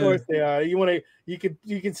 Of course they are. You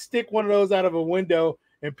can stick one of those out of a window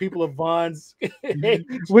and people of Vaughn's.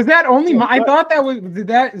 Was that only I thought that was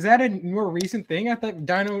is that a more recent thing? I thought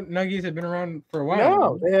Dino Nuggies had been around for a while.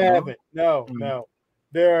 No, they haven't. No.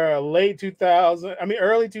 They're late 2000,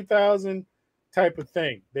 early 2000 type of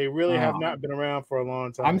thing. They really have not been around for a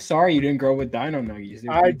long time. I'm sorry you didn't grow with Dino Nuggies.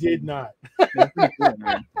 I did not. Cool,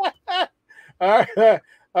 man.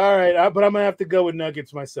 All right, but I'm gonna have to go with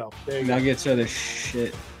nuggets myself. Nuggets are the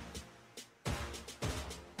shit.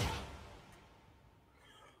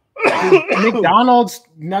 McDonald's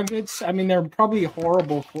nuggets. They're probably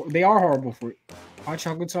horrible for. They are horrible for hot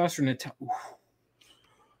chocolate sauce or Nutella.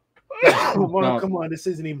 Come on, this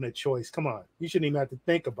isn't even a choice. Come on, you shouldn't even have to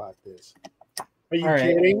think about this. Are you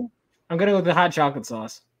kidding? I'm gonna go with the hot chocolate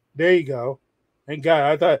sauce. There you go. Thank God.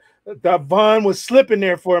 I thought that Vaughn was slipping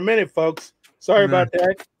there for a minute, folks. Sorry about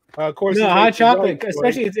that. Of course, no hot chocolate,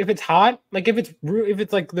 especially if it's hot. Like if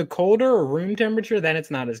it's like the colder or room temperature, then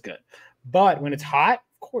it's not as good. But when it's hot,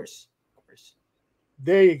 of course.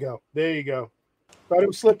 There you go. Thought it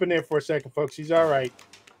was slipping there for a second, folks. He's all right.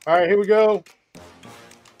 All right, here we go.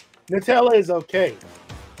 Nutella is okay.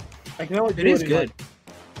 I can only do it good. Like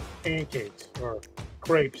pancakes or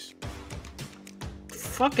crepes.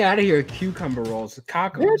 Fuck out of here, cucumber rolls. The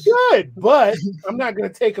tacos. They're good, but I'm not gonna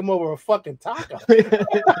take them over a fucking taco.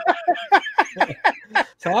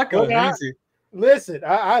 Taco, easy. Listen,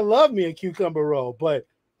 I love me a cucumber roll, but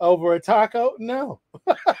over a taco, no.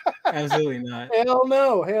 Absolutely not. Hell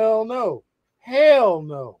no.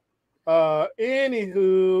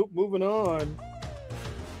 Anywho, moving on.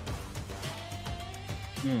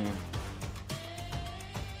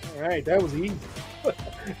 All right, that was easy.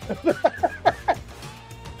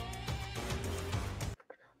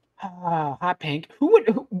 Hot pancake.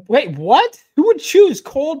 Wait, what? Who would choose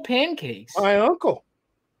cold pancakes? My uncle.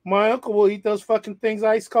 My uncle will eat those fucking things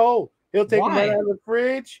ice cold. He'll take them right out of the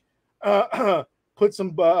fridge, put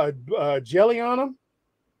some jelly on them,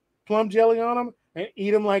 plum jelly on them, and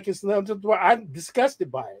eat them like it's. I'm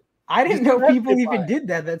disgusted by it. I didn't know people even did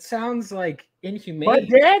that. That sounds like inhumane. My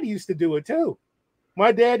dad used to do it too.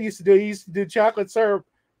 He used to do chocolate syrup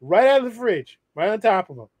right out of the fridge, right on top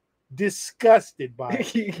of them. Disgusted by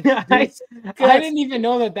it. I didn't even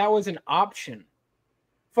know that was an option.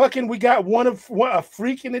 Fucking, we got a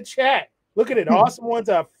freak in the chat. Look at it. Awesome one's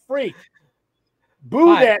a freak.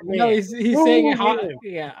 Boo that man. No, he's saying hot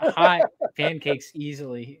pancakes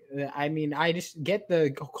easily. I just get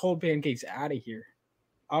the cold pancakes out of here.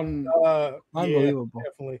 Unbelievable. Yeah,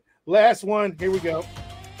 definitely. Last one. Here we go.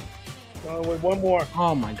 With one more.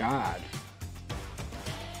 Oh my God.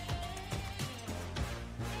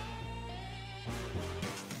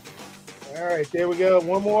 All right, there we go.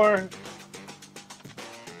 One more.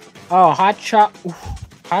 Oh, hot.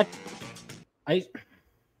 I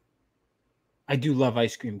do love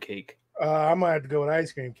ice cream cake. I'm gonna have to go with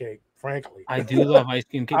ice cream cake. Frankly, I do love ice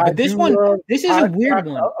cream cake, but this is a weird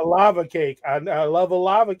one. A lava cake. I love a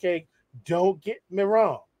lava cake. Don't get me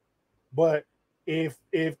wrong, but if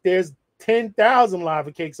there's 10,000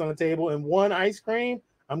 lava cakes on the table and one ice cream,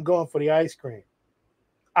 I'm going for the ice cream.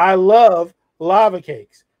 I love lava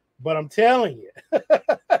cakes, but I'm telling you,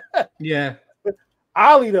 yeah,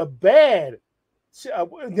 I'll eat a bad.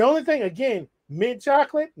 The only thing, again, mint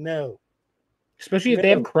chocolate, no. Especially if they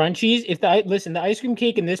have crunchies. The ice cream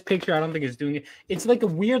cake in this picture, I don't think it's doing it. It's like a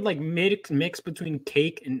weird mix between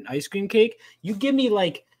cake and ice cream cake. You give me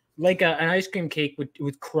like an ice cream cake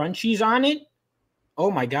with crunchies on it.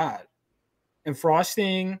 Oh my God. And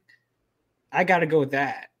frosting. I gotta go with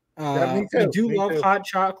that. I do love hot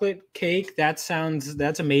chocolate cake. That's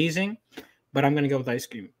amazing. But I'm gonna go with ice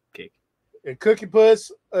cream cake. And Cookie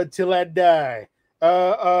Puss until I die.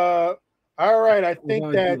 All right, I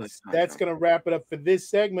think that's going to wrap it up for this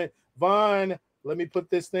segment. Vaughn, let me put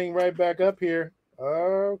this thing right back up here.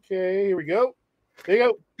 Okay, here we go. There you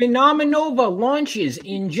go. Phenomenova launches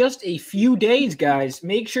in just a few days, guys.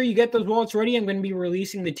 Make sure you get those wallets ready. I'm going to be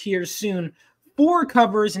releasing the tiers soon. 4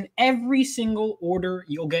 covers, and every single order,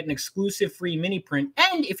 you'll get an exclusive free mini print.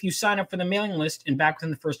 And if you sign up for the mailing list and back within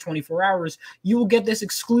the first 24 hours, you will get this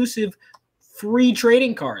exclusive free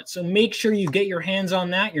trading cards. So make sure you get your hands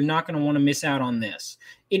on that. You're not going to want to miss out on this.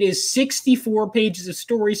 It is 64 pages of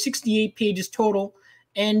story, 68 pages total,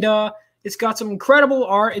 and it's got some incredible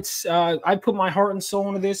art. It's I put my heart and soul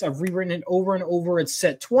into this. I've rewritten it over and over. It's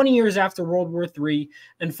set 20 years after World War III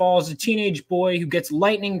and follows a teenage boy who gets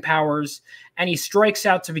lightning powers, and he strikes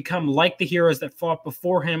out to become like the heroes that fought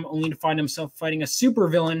before him, only to find himself fighting a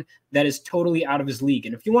supervillain that is totally out of his league.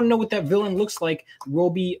 And if you want to know what that villain looks like, there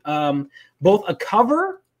will be both a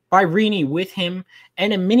cover by Rini with him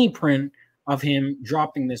and a mini print of him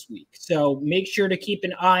dropping this week. So make sure to keep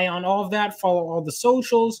an eye on all of that, follow all the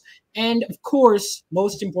socials, and of course,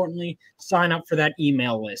 most importantly, sign up for that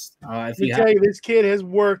email list. Let me tell you, this kid has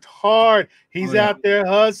worked hard. He's out there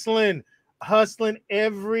hustling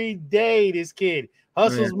every day. This kid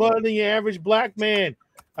hustles more than your average black man.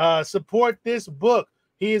 Support this book.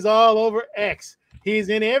 He is all over X. He's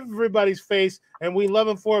in everybody's face, and we love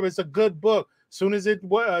him for it. It's a good book. Soon as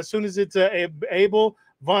it's able,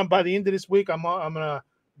 Vaughn, by the end of this week, I'm gonna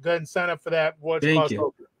go ahead and sign up for that. Thank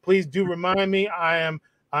you. Please do remind me.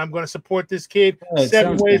 I'm going to support this kid.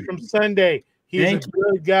 7 ways from Sunday. He's a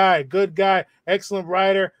good guy, excellent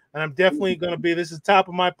writer, and I'm definitely going to be. This is top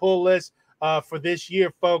of my pull list for this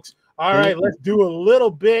year, folks. All right, let's do a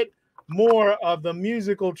little bit more of the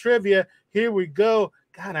musical trivia. Here we go.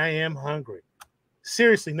 God, I am hungry.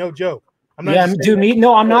 Seriously, no joke. I'm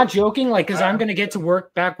not joking. Like, because I'm gonna get to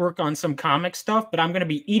work on some comic stuff, but I'm gonna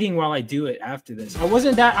be eating while I do it after this.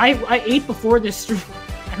 I ate before this stream.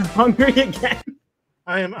 I'm hungry again.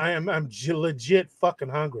 I'm legit fucking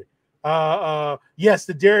hungry. Yes,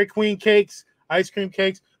 the Dairy Queen cakes, ice cream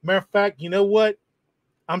cakes. Matter of fact, you know what?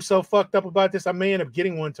 I'm so fucked up about this. I may end up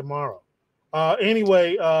getting one tomorrow.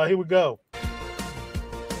 Anyway, here we go.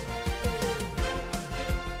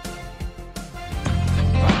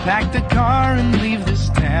 Pack the car and leave this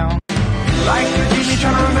town. Like you're really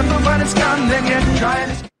trying to remember when it's gone, then you're trying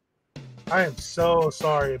to... I am so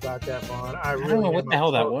sorry about that, Vaughn. I really don't know what the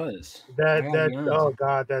hell that was. Oh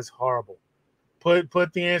God, that's horrible. Put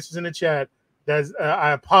the answers in the chat.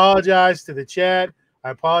 I apologize to the chat. I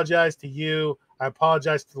apologize to you. I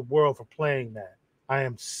apologize to the world for playing that. I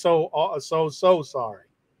am so sorry.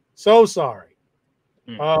 So sorry.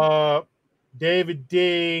 David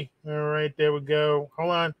D. All right, there we go.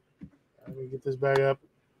 Hold on. Let me get this back up.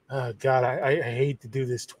 Oh, God, I hate to do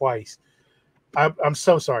this twice. I'm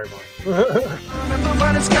so sorry, Mark. Remember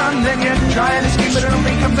when it's gone, then you try to escape, but it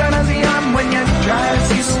only comes out as a yawn when you try to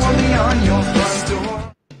see the one beyond your front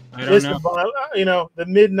door. Listen, you know, the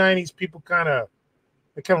mid-'90s people kind of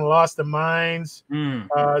lost their minds.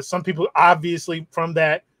 Some people obviously from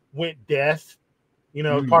that went deaf, you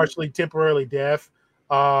know, partially temporarily deaf.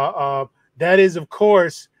 That is, of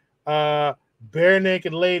course, Bare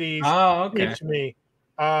Naked Ladies. Oh, okay. Teach Me.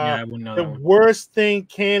 I wouldn't know the worst thing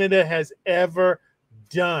Canada has ever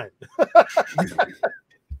done.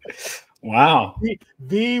 Wow.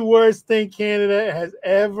 The worst thing Canada has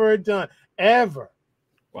ever done. Ever.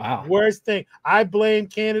 Wow. Worst thing. I blame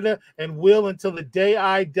Canada and will until the day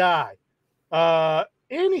I die.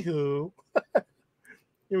 Anywho,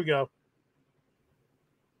 here we go.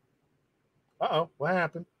 Uh-oh. What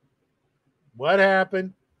happened? What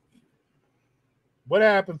happened? What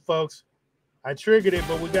happened, folks? I triggered it,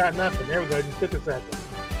 but we got nothing. There we go. Just took a second.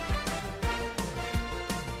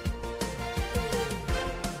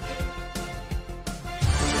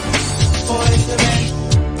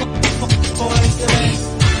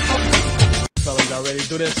 Fellas, y'all ready to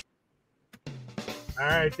do this? All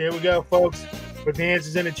right, there we go, folks. Put the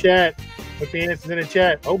answers in the chat. Put the answers in the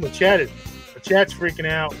chat. Oh, my chat's freaking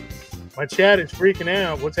out. My chat is freaking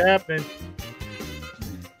out. What's happening?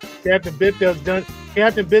 Captain Bitbell's done.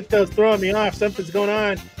 Captain Bitbell's throwing me off. Something's going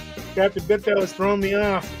on. Captain Bitbell is throwing me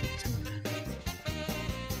off.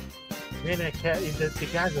 Man, that cat, the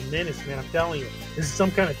guy's a menace, man. I'm telling you. This is some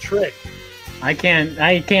kind of trick. I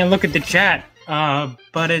can't look at the chat.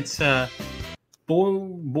 But it's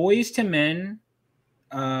Boys to Men.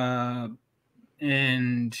 And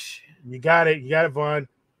you got it. You got it, Vaughn.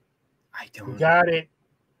 I don't. You got it.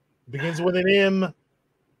 Begins with an M.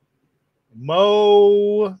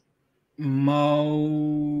 Mo.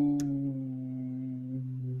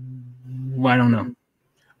 I don't know.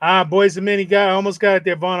 Boys to Men. He almost got it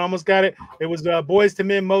there, Vaughn. Almost got it. It was Boys to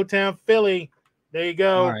Men, Motown, Philly. There you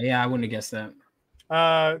go. All right, yeah, I wouldn't have guessed that.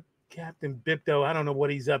 Captain Bipto, I don't know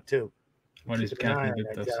what he's up to. What is Captain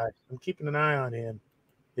Bipto? I'm keeping an eye on him.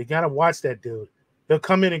 You gotta watch that dude. He'll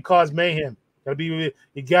come in and cause mayhem. You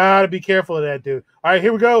gotta be careful of that dude. All right,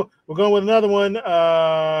 here we go. We're going with another one.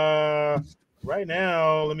 Right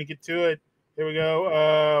now, let me get to it. Here we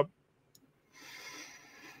go.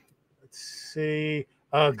 Let's see.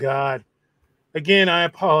 Oh God. Again, I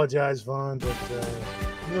apologize, Vaughn, but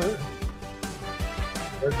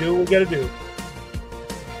let's do what we gotta do.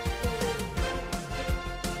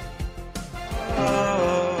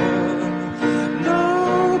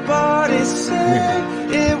 Nobody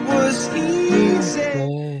said it was easy.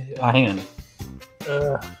 Hang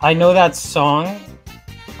on. I know that song.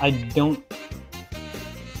 I don't.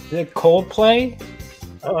 Is it Coldplay?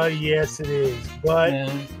 Yes, it is. But Yeah.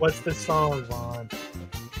 what's the song, Vaughn?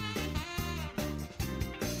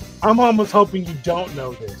 I'm almost hoping you don't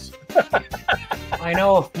know this. I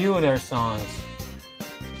know a few of their songs.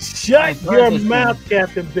 Shut I've heard your this mouth, one.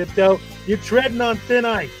 Captain Bipto. You're treading on thin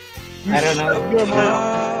ice. You I don't know. shut your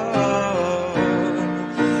mouth.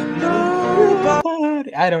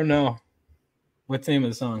 I don't know. What's the name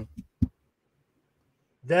of the song?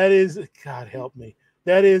 That is, God help me.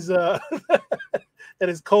 That is that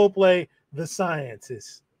is Coldplay, The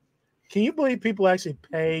Sciences. Can you believe people actually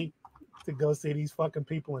pay to go see these fucking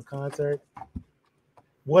people in concert?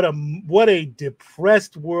 What a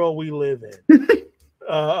depressed world we live in.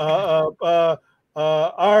 All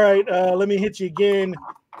right, let me hit you again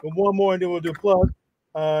with one more, and then we'll do a plug,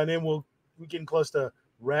 and then we're getting close to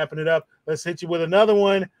wrapping it up. Let's hit you with another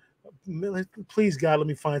one. Please, God, let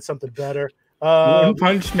me find something better. One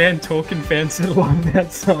Punch Man Tolkien fans that love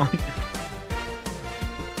that song.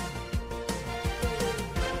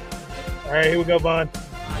 All right, here we go, Vaughn.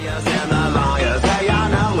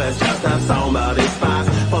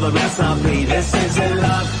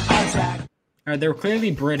 They're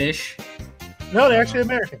clearly British. No, they're actually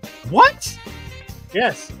American. What?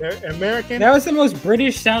 Yes, they're American. That was the most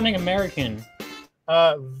British sounding American.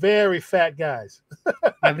 Very fat guys.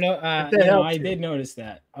 I've no. that You know, helps I you. did notice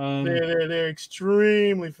that. They're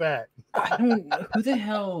extremely fat. I don't. Who the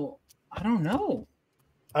hell? I don't know.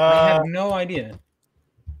 I Uh, have no idea.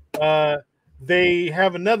 they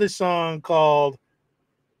have another song called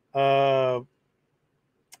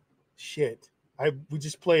shit. We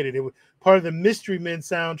just played it. It was part of the Mystery Men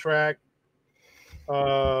soundtrack.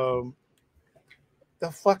 The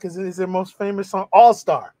fuck is it? Is their most famous song? All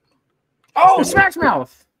Star. Oh, Smash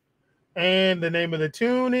Mouth. And the name of the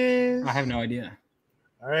tune is. I have no idea.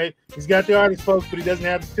 All right, he's got the artist, folks, but he doesn't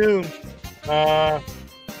have the tune.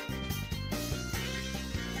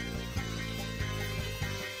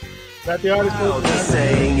 Got the artist, folks.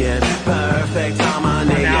 Singing perfect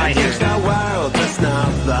harmony. Now I hear it. The world to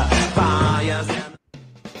snuff the fires.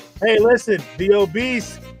 Hey, listen, the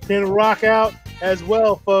obese can rock out as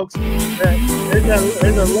well, folks. There's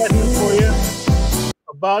a lesson for you.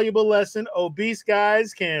 A valuable lesson. Obese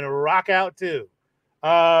guys can rock out too.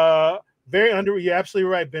 You're absolutely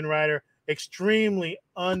right, Ben Ryder. Extremely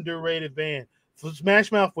underrated band.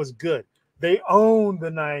 Smash Mouth was good. They owned the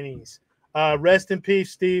 90s. Rest in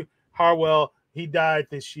peace, Steve Harwell. He died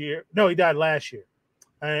this year. No, he died last year.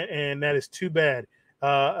 And that is too bad.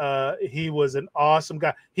 He was an awesome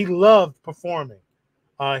guy. He loved performing.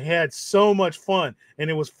 He had so much fun, and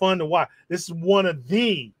it was fun to watch. This is one of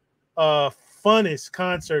the funnest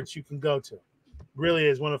concerts you can go to. Really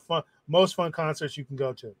is one of the most fun concerts you can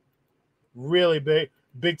go to. Really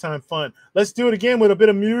big time fun. Let's do it again with a bit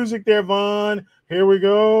of music there, Vaughn. Here we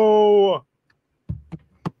go.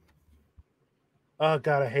 Oh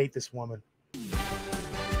God, I hate this woman.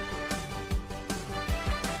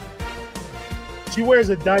 She wears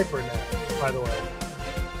a diaper now, by the way.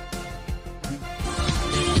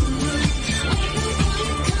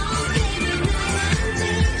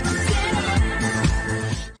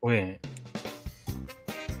 Wait.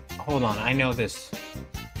 Hold on. I know this.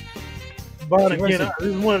 But She wears again,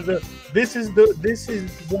 this is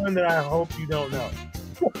one that I hope you don't know.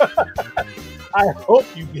 I hope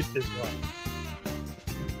you get this one.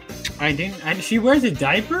 I didn't. She wears a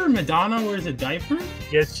diaper. Madonna wears a diaper.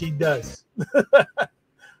 Yes, she does.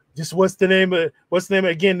 Just what's the name?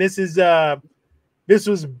 Again, this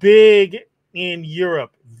was big in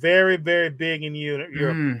Europe. Very, very big in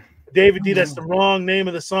Europe. David D, that's the wrong name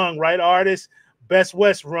of the song. Right artist. Best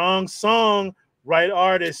West, wrong song. Right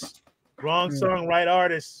artist. Wrong song, right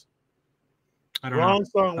artist. I don't Wrong know.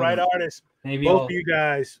 song, right artist. Maybe Both of you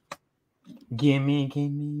guys.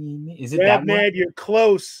 Gimme. Is it Bad that one? Mad, you're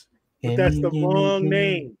close, but that's the wrong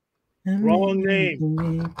name. Wrong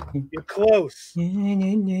name. You're close. I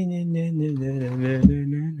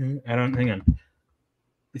don't. Hang on.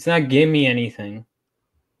 It's not Gimme Anything.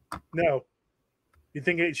 No. You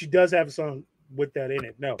think she does have a song with that in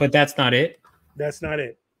it? No, But that's not it. that's not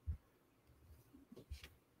it.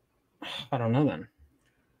 I don't know then.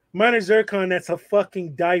 Minor Zircon, that's a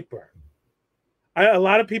fucking diaper. A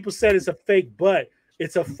lot of people said it's a fake butt.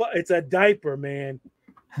 It's a diaper, man.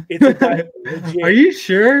 It's a diaper. Legit. Are you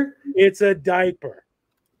sure? It's a diaper.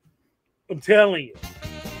 I'm telling you.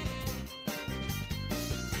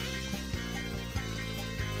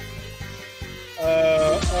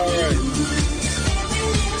 All right.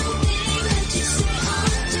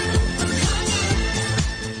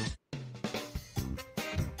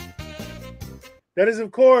 That is,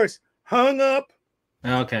 of course, Hung Up.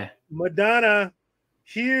 Okay. Madonna,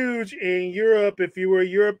 huge in Europe. If you were a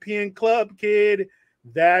European club kid,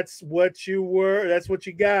 that's what you were. That's what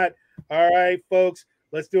you got. All right, folks,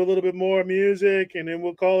 let's do a little bit more music, and then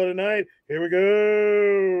we'll call it a night. Here we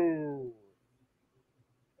go.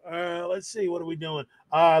 Let's see. What are we doing?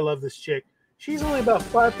 I love this chick. She's only about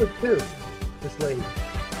 5'2", this lady.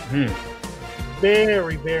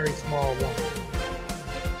 Very, very small woman.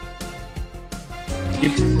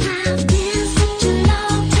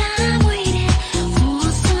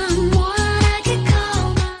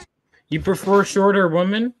 You prefer shorter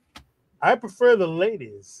women? I prefer the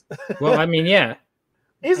ladies. Well, I mean, yeah.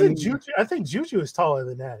 Isn't Juju? I think Juju is taller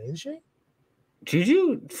than that, isn't she?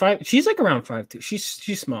 Juju, she's like around 5'2". She's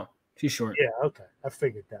small. She's short. Yeah, okay. I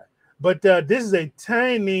figured that. But this is a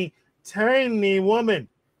tiny, tiny woman.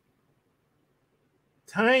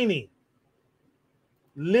 Tiny.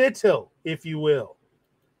 Little, if you will.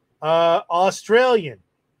 Australian.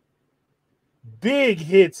 Big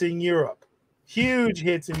hits in Europe. Huge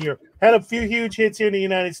hits in Europe. Had a few huge hits here in the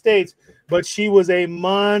United States, but she was a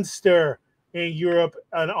monster in Europe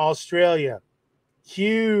and Australia.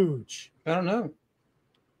 Huge. I don't know.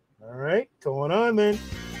 All right, going on, man.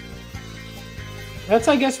 That's,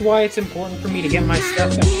 I guess, why it's important for me to get my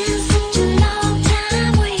stuff out.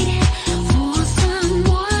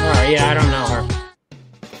 All right, yeah, I don't know her.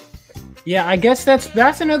 Yeah, I guess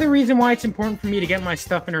that's another reason why it's important for me to get my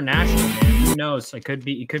stuff international, man. Who knows? It could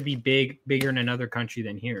be bigger in another country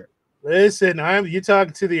than here. Listen, you're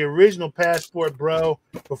talking to the original Passport Bro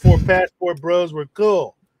before Passport Bros were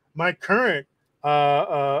cool. My current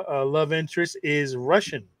love interest is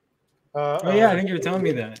Russian. I think you were telling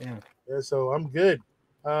me that. Yeah, so I'm good.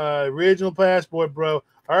 Original Passport Bro.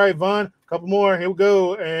 All right, Vaughn, a couple more. Here we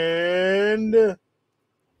go. And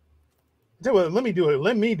let me do it.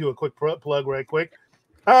 Let me do a quick plug right quick.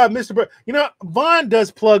 Mr. Burger, Vaughn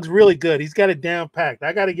does plugs really good. He's got it down packed.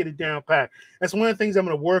 I got to get it down packed. That's one of the things I'm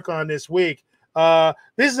going to work on this week.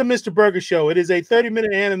 This is a Mr. Burger show. It is a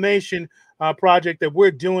 30-minute animation project that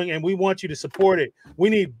we're doing, and we want you to support it.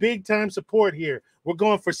 We need big-time support here. We're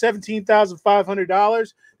going for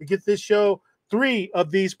 $17,500 to get this show, 3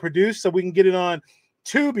 of these produced, so we can get it on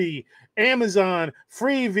Tubi, Amazon,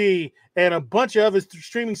 Freevee, and a bunch of other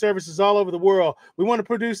streaming services all over the world. We want to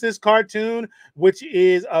produce this cartoon, which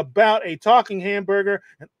is about a talking hamburger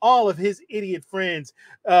and all of his idiot friends.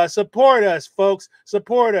 Support us, folks.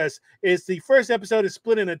 Support us. The first episode is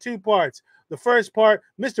split into 2 parts. The first part,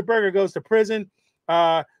 Mr. Burger goes to prison.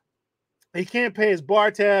 He can't pay his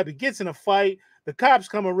bar tab. He gets in a fight. The cops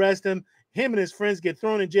come arrest him. Him and his friends get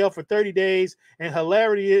thrown in jail for 30 days, and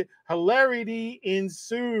hilarity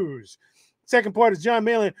ensues. Second part is John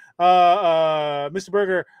Malin. Mr.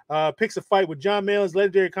 Burger picks a fight with John Malin's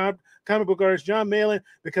legendary comic book artist, John Malin,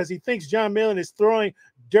 because he thinks John Malin is throwing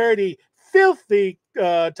dirty, filthy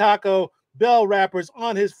Taco Bell wrappers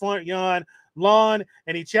on his front lawn,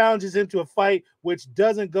 and he challenges him to a fight, which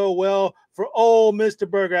doesn't go well for old Mr.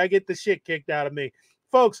 Burger. I get the shit kicked out of me.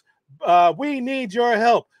 Folks, we need your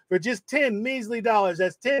help. For just $10 measly,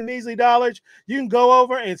 that's $10 measly. You can go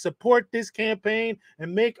over and support this campaign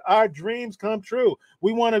and make our dreams come true.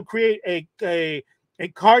 We want to create a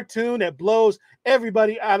cartoon that blows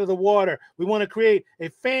everybody out of the water. We want to create a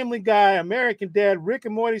Family Guy, American Dad, Rick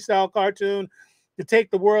and Morty style cartoon to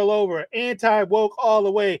take the world over. Anti-woke all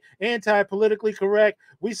the way, anti-politically correct.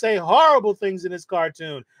 We say horrible things in this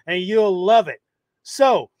cartoon, and you'll love it.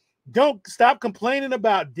 So, don't stop complaining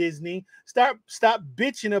about Disney. Stop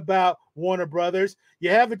bitching about Warner Brothers.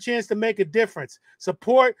 You have a chance to make a difference.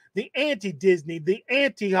 Support the anti-Disney, the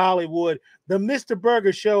anti-Hollywood, the Mr.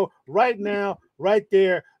 Burger show right now, right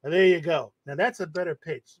there. There you go. Now that's a better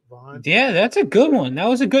pitch, Vaughn. Yeah, that's a good one. That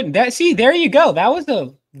was a good. There you go. That was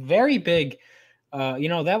a very big.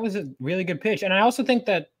 That was a really good pitch. And I also think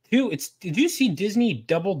that too. Did you see Disney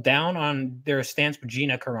double down on their stance with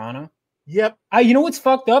Gina Carano? Yep. You know what's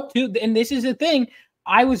fucked up too, and this is the thing.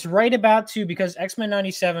 I was right about to, because X-Men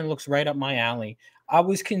 97 looks right up my alley. I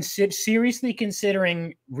was seriously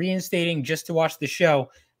considering reinstating just to watch the show,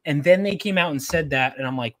 and then they came out and said that, and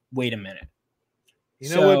I'm like, wait a minute. You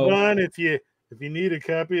know what, Vaughn? If you need a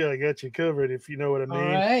copy, I got you covered. If you know what I mean. All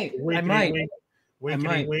right, I might.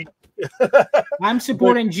 Wink. I'm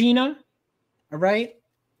supporting Gina. All right,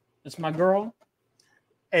 that's my girl.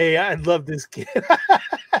 Hey, I love this kid.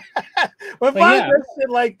 When But Vaughn yeah. does shit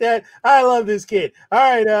like that, I love this kid. All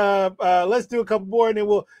right, let's do a couple more, and then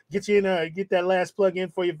we'll get you in. Get that last plug in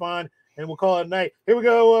for you, Vaughn, and we'll call it a night. Here we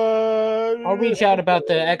go. I'll reach out about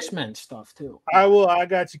the X-Men stuff too. I will. I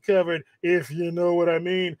got you covered, if you know what I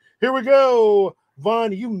mean. Here we go,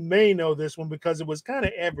 Vaughn. You may know this one because it was kind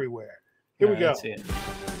of everywhere. Here we go. Let's see it.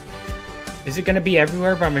 Is it going to be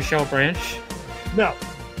Everywhere by Michelle Branch? No.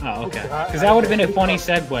 Oh, okay. Because that would have been a funny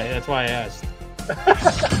segue. That's why I asked.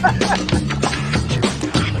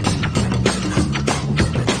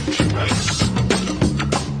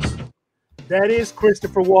 That is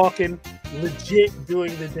Christopher Walken legit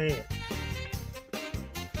doing the dance.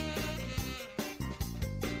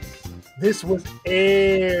 This was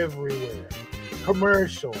everywhere.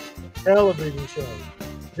 Commercials, television shows.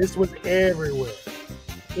 This was everywhere.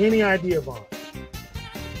 Any idea, Vaughn?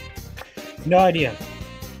 No idea.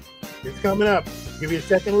 It's coming up. Give you a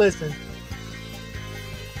second listen.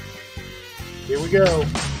 Here we go.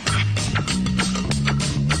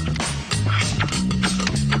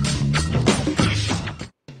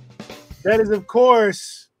 That is, of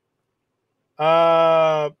course,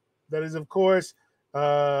 a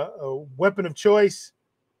weapon of choice,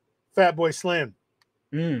 Fatboy Slim.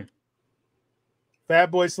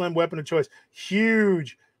 Fatboy Slim, weapon of choice.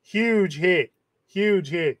 Huge hit.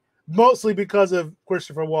 Mostly because of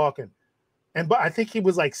Christopher Walken. But I think he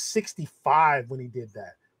was like 65 when he did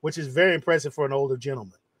that, which is very impressive for an older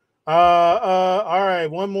gentleman. All right,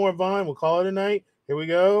 one more, Vaughn. We'll call it a night. Here we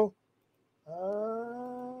go.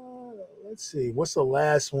 Let's see. What's the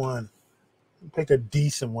last one? Pick a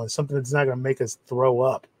decent one, something that's not going to make us throw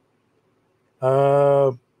up.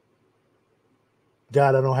 God,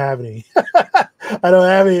 I don't have any. I don't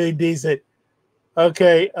have anything decent.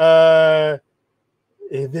 Okay.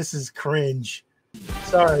 This is cringe.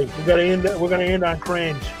 Sorry, we're gonna end on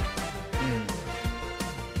cringe.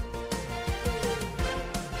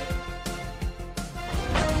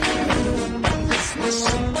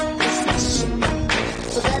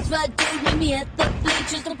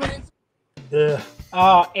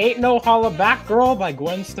 Ain't No Holla Back Girl by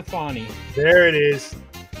Gwen Stefani. There it is.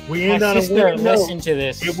 We end on a sister weird note. listened to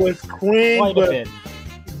this. It was cringe, quite a bit.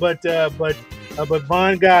 But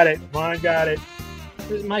Vaughn got it. Vaun got it.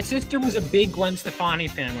 My sister was a big Gwen Stefani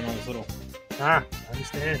fan when I was little. I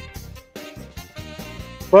understand.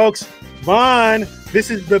 Folks, Vaughn,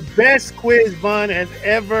 this is the best quiz Vaun has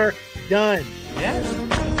ever done. Yeah.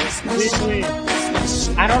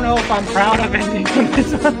 I don't know if I'm proud of anything on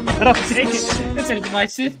this one, but I'll take it. Listen, my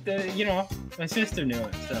sister knew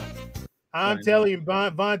it, so. I'm telling you,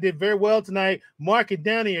 Vaun did very well tonight. Mark it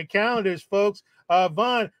down in your calendars, folks.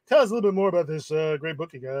 Vaun, tell us a little bit more about this great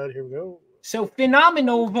book you got. Here we go. So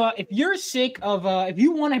Phenomenova, if you're sick of, if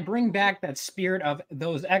you want to bring back that spirit of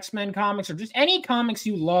those X-Men comics or just any comics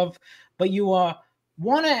you love, but you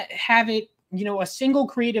want to have it, a single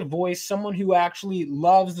creative voice, someone who actually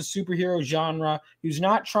loves the superhero genre, who's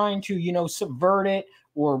not trying to, subvert it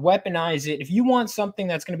or weaponize it. If you want something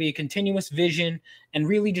that's going to be a continuous vision and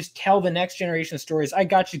really just tell the next generation of stories, I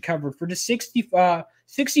got you covered for the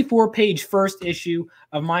 64-page first issue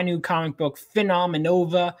of my new comic book,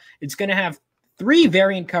 Phenomenova. It's going to have 3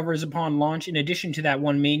 variant covers upon launch, in addition to that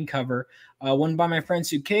one main cover. One by my friend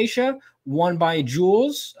Sukesha, one by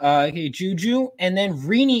Jules, Juju, and then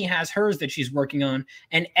Rini has hers that she's working on.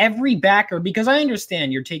 And every backer, because I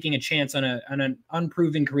understand you're taking a chance on an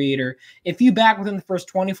unproven creator, if you back within the first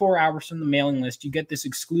 24 hours from the mailing list, you get this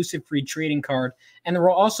exclusive free trading card. And there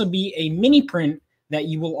will also be a mini print that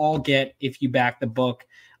you will all get if you back the book.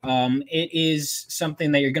 It is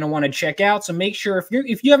something that you're going to want to check out. So make sure,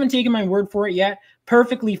 if you haven't taken my word for it yet,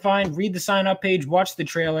 perfectly fine. Read the sign-up page, watch the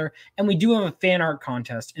trailer, and we do have a fan art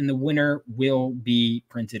contest, and the winner will be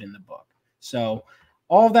printed in the book. So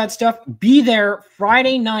all of that stuff, be there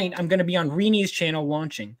Friday night. I'm going to be on Rini's channel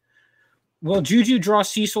launching. Will Juju draw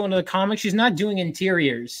Cecil into the comics? She's not doing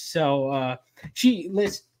interiors, so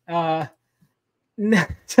so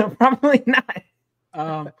probably not.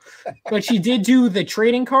 But she did do the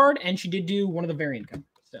trading card, and she did do one of the variant covers.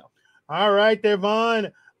 So, all right, there, Vaughn.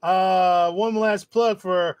 One last plug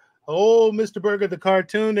for old Mr. Burger, the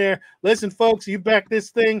cartoon. There, listen, folks, you back this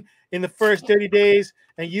thing in the first 30 days,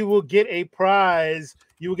 and you will get a prize.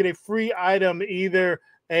 You will get a free item, either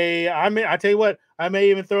I tell you what, I may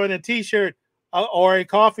even throw in a T-shirt or a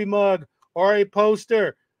coffee mug or a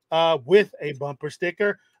poster with a bumper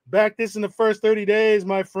sticker. Back this in the first 30 days,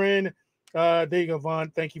 my friend. There you go,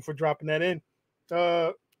 Vaughn. Thank you for dropping that in.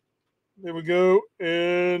 There we go.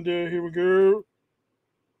 And here we go.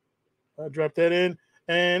 I'll drop that in.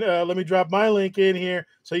 And let me drop my link in here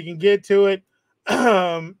so you can get to it.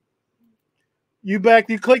 You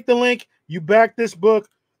click the link, you back this book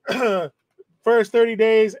first 30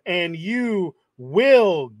 days, and you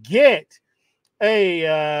will get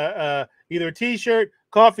a either a t-shirt,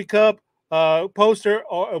 coffee cup, poster,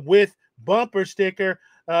 or with bumper sticker,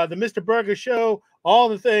 the Mr. Burger Show, all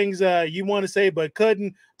the things you want to say but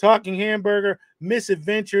couldn't, Talking Hamburger,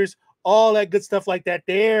 Misadventures, all that good stuff like that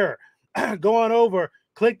there. Go on over,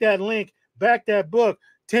 click that link, back that book,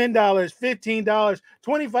 $10, $15,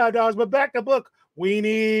 $25, but back the book. We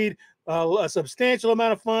need a substantial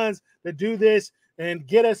amount of funds to do this and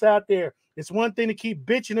get us out there. It's one thing to keep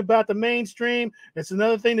bitching about the mainstream. It's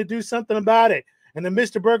another thing to do something about it. And the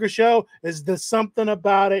Mr. Burger Show is the something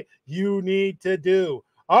about it you need to do.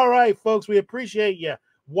 All right, folks, we appreciate you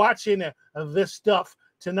watching this stuff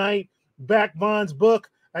tonight. Back Von's book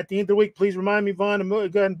at the end of the week. Please remind me, Von, to go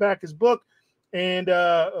ahead and back his book. And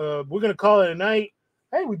we're going to call it a night.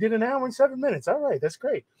 Hey, we did an hour and 7 minutes. All right, that's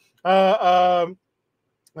great.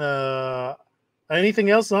 Anything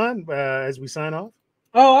else on as we sign off?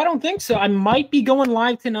 Oh, I don't think so. I might be going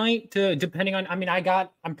live tonight depending on,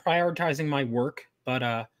 I'm prioritizing my work,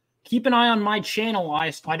 but keep an eye on my channel.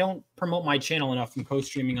 I don't promote my channel enough. I'm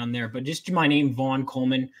co-streaming on there, but just do my name, Vaughn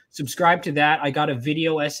Coleman. Subscribe to that. I got a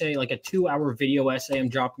video essay, like a 2-hour video essay I'm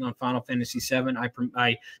dropping on Final Fantasy VII.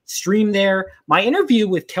 I stream there. My interview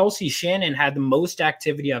with Kelsey Shannon had the most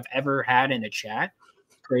activity I've ever had in a chat.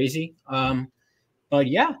 Crazy. But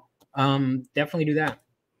yeah, definitely do that.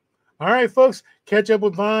 All right, folks, catch up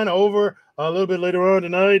with Vaughn over a little bit later on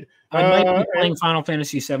tonight. I might be playing Final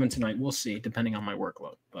Fantasy VII tonight. We'll see, depending on my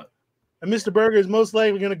workload. But Mr. Burger is most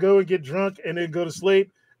likely going to go and get drunk and then go to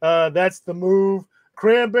sleep. That's the move.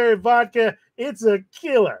 Cranberry vodka, it's a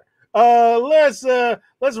killer. Let's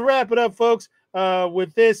wrap it up, folks.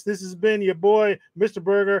 With this has been your boy, Mr.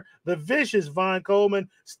 Burger, the vicious Vaughn Coleman,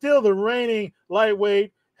 still the reigning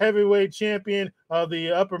lightweight, heavyweight champion of the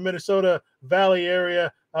Upper Minnesota Valley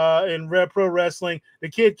area in pro wrestling. The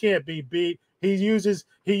kid can't be beat. He uses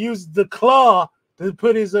the claw to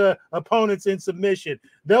put his opponents in submission.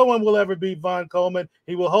 No one will ever beat Vaughn Coleman.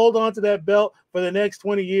 He will hold on to that belt for the next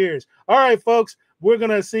 20 years. All right, folks, we're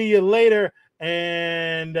going to see you later.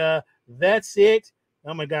 And that's it.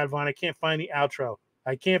 Oh, my God, Vaughn, I can't find the outro.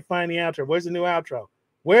 Where's the new outro?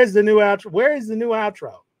 Where is the new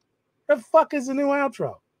outro? The fuck is the new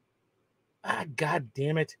outro? Ah, God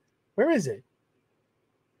damn it. Where is it?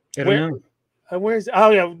 I don't know. Where's oh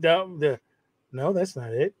yeah, no, that's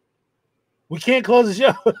not it. We can't close the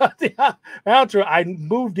show without the outro. I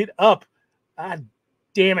moved it up. Ah,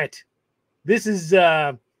 damn it. This is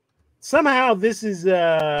somehow this is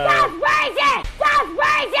That's racist!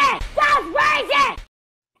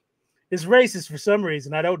 It's racist for some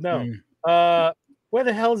reason. I don't know. Where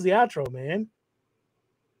the hell is the outro, man?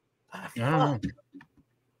 I don't know.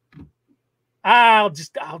 I'll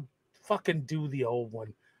fucking do the old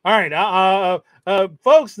one. All right,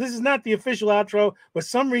 folks, this is not the official outro, but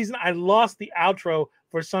some reason I lost the outro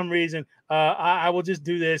for some reason. I will just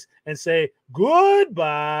do this and say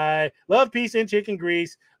goodbye. Love, peace, and chicken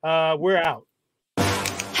grease. We're out.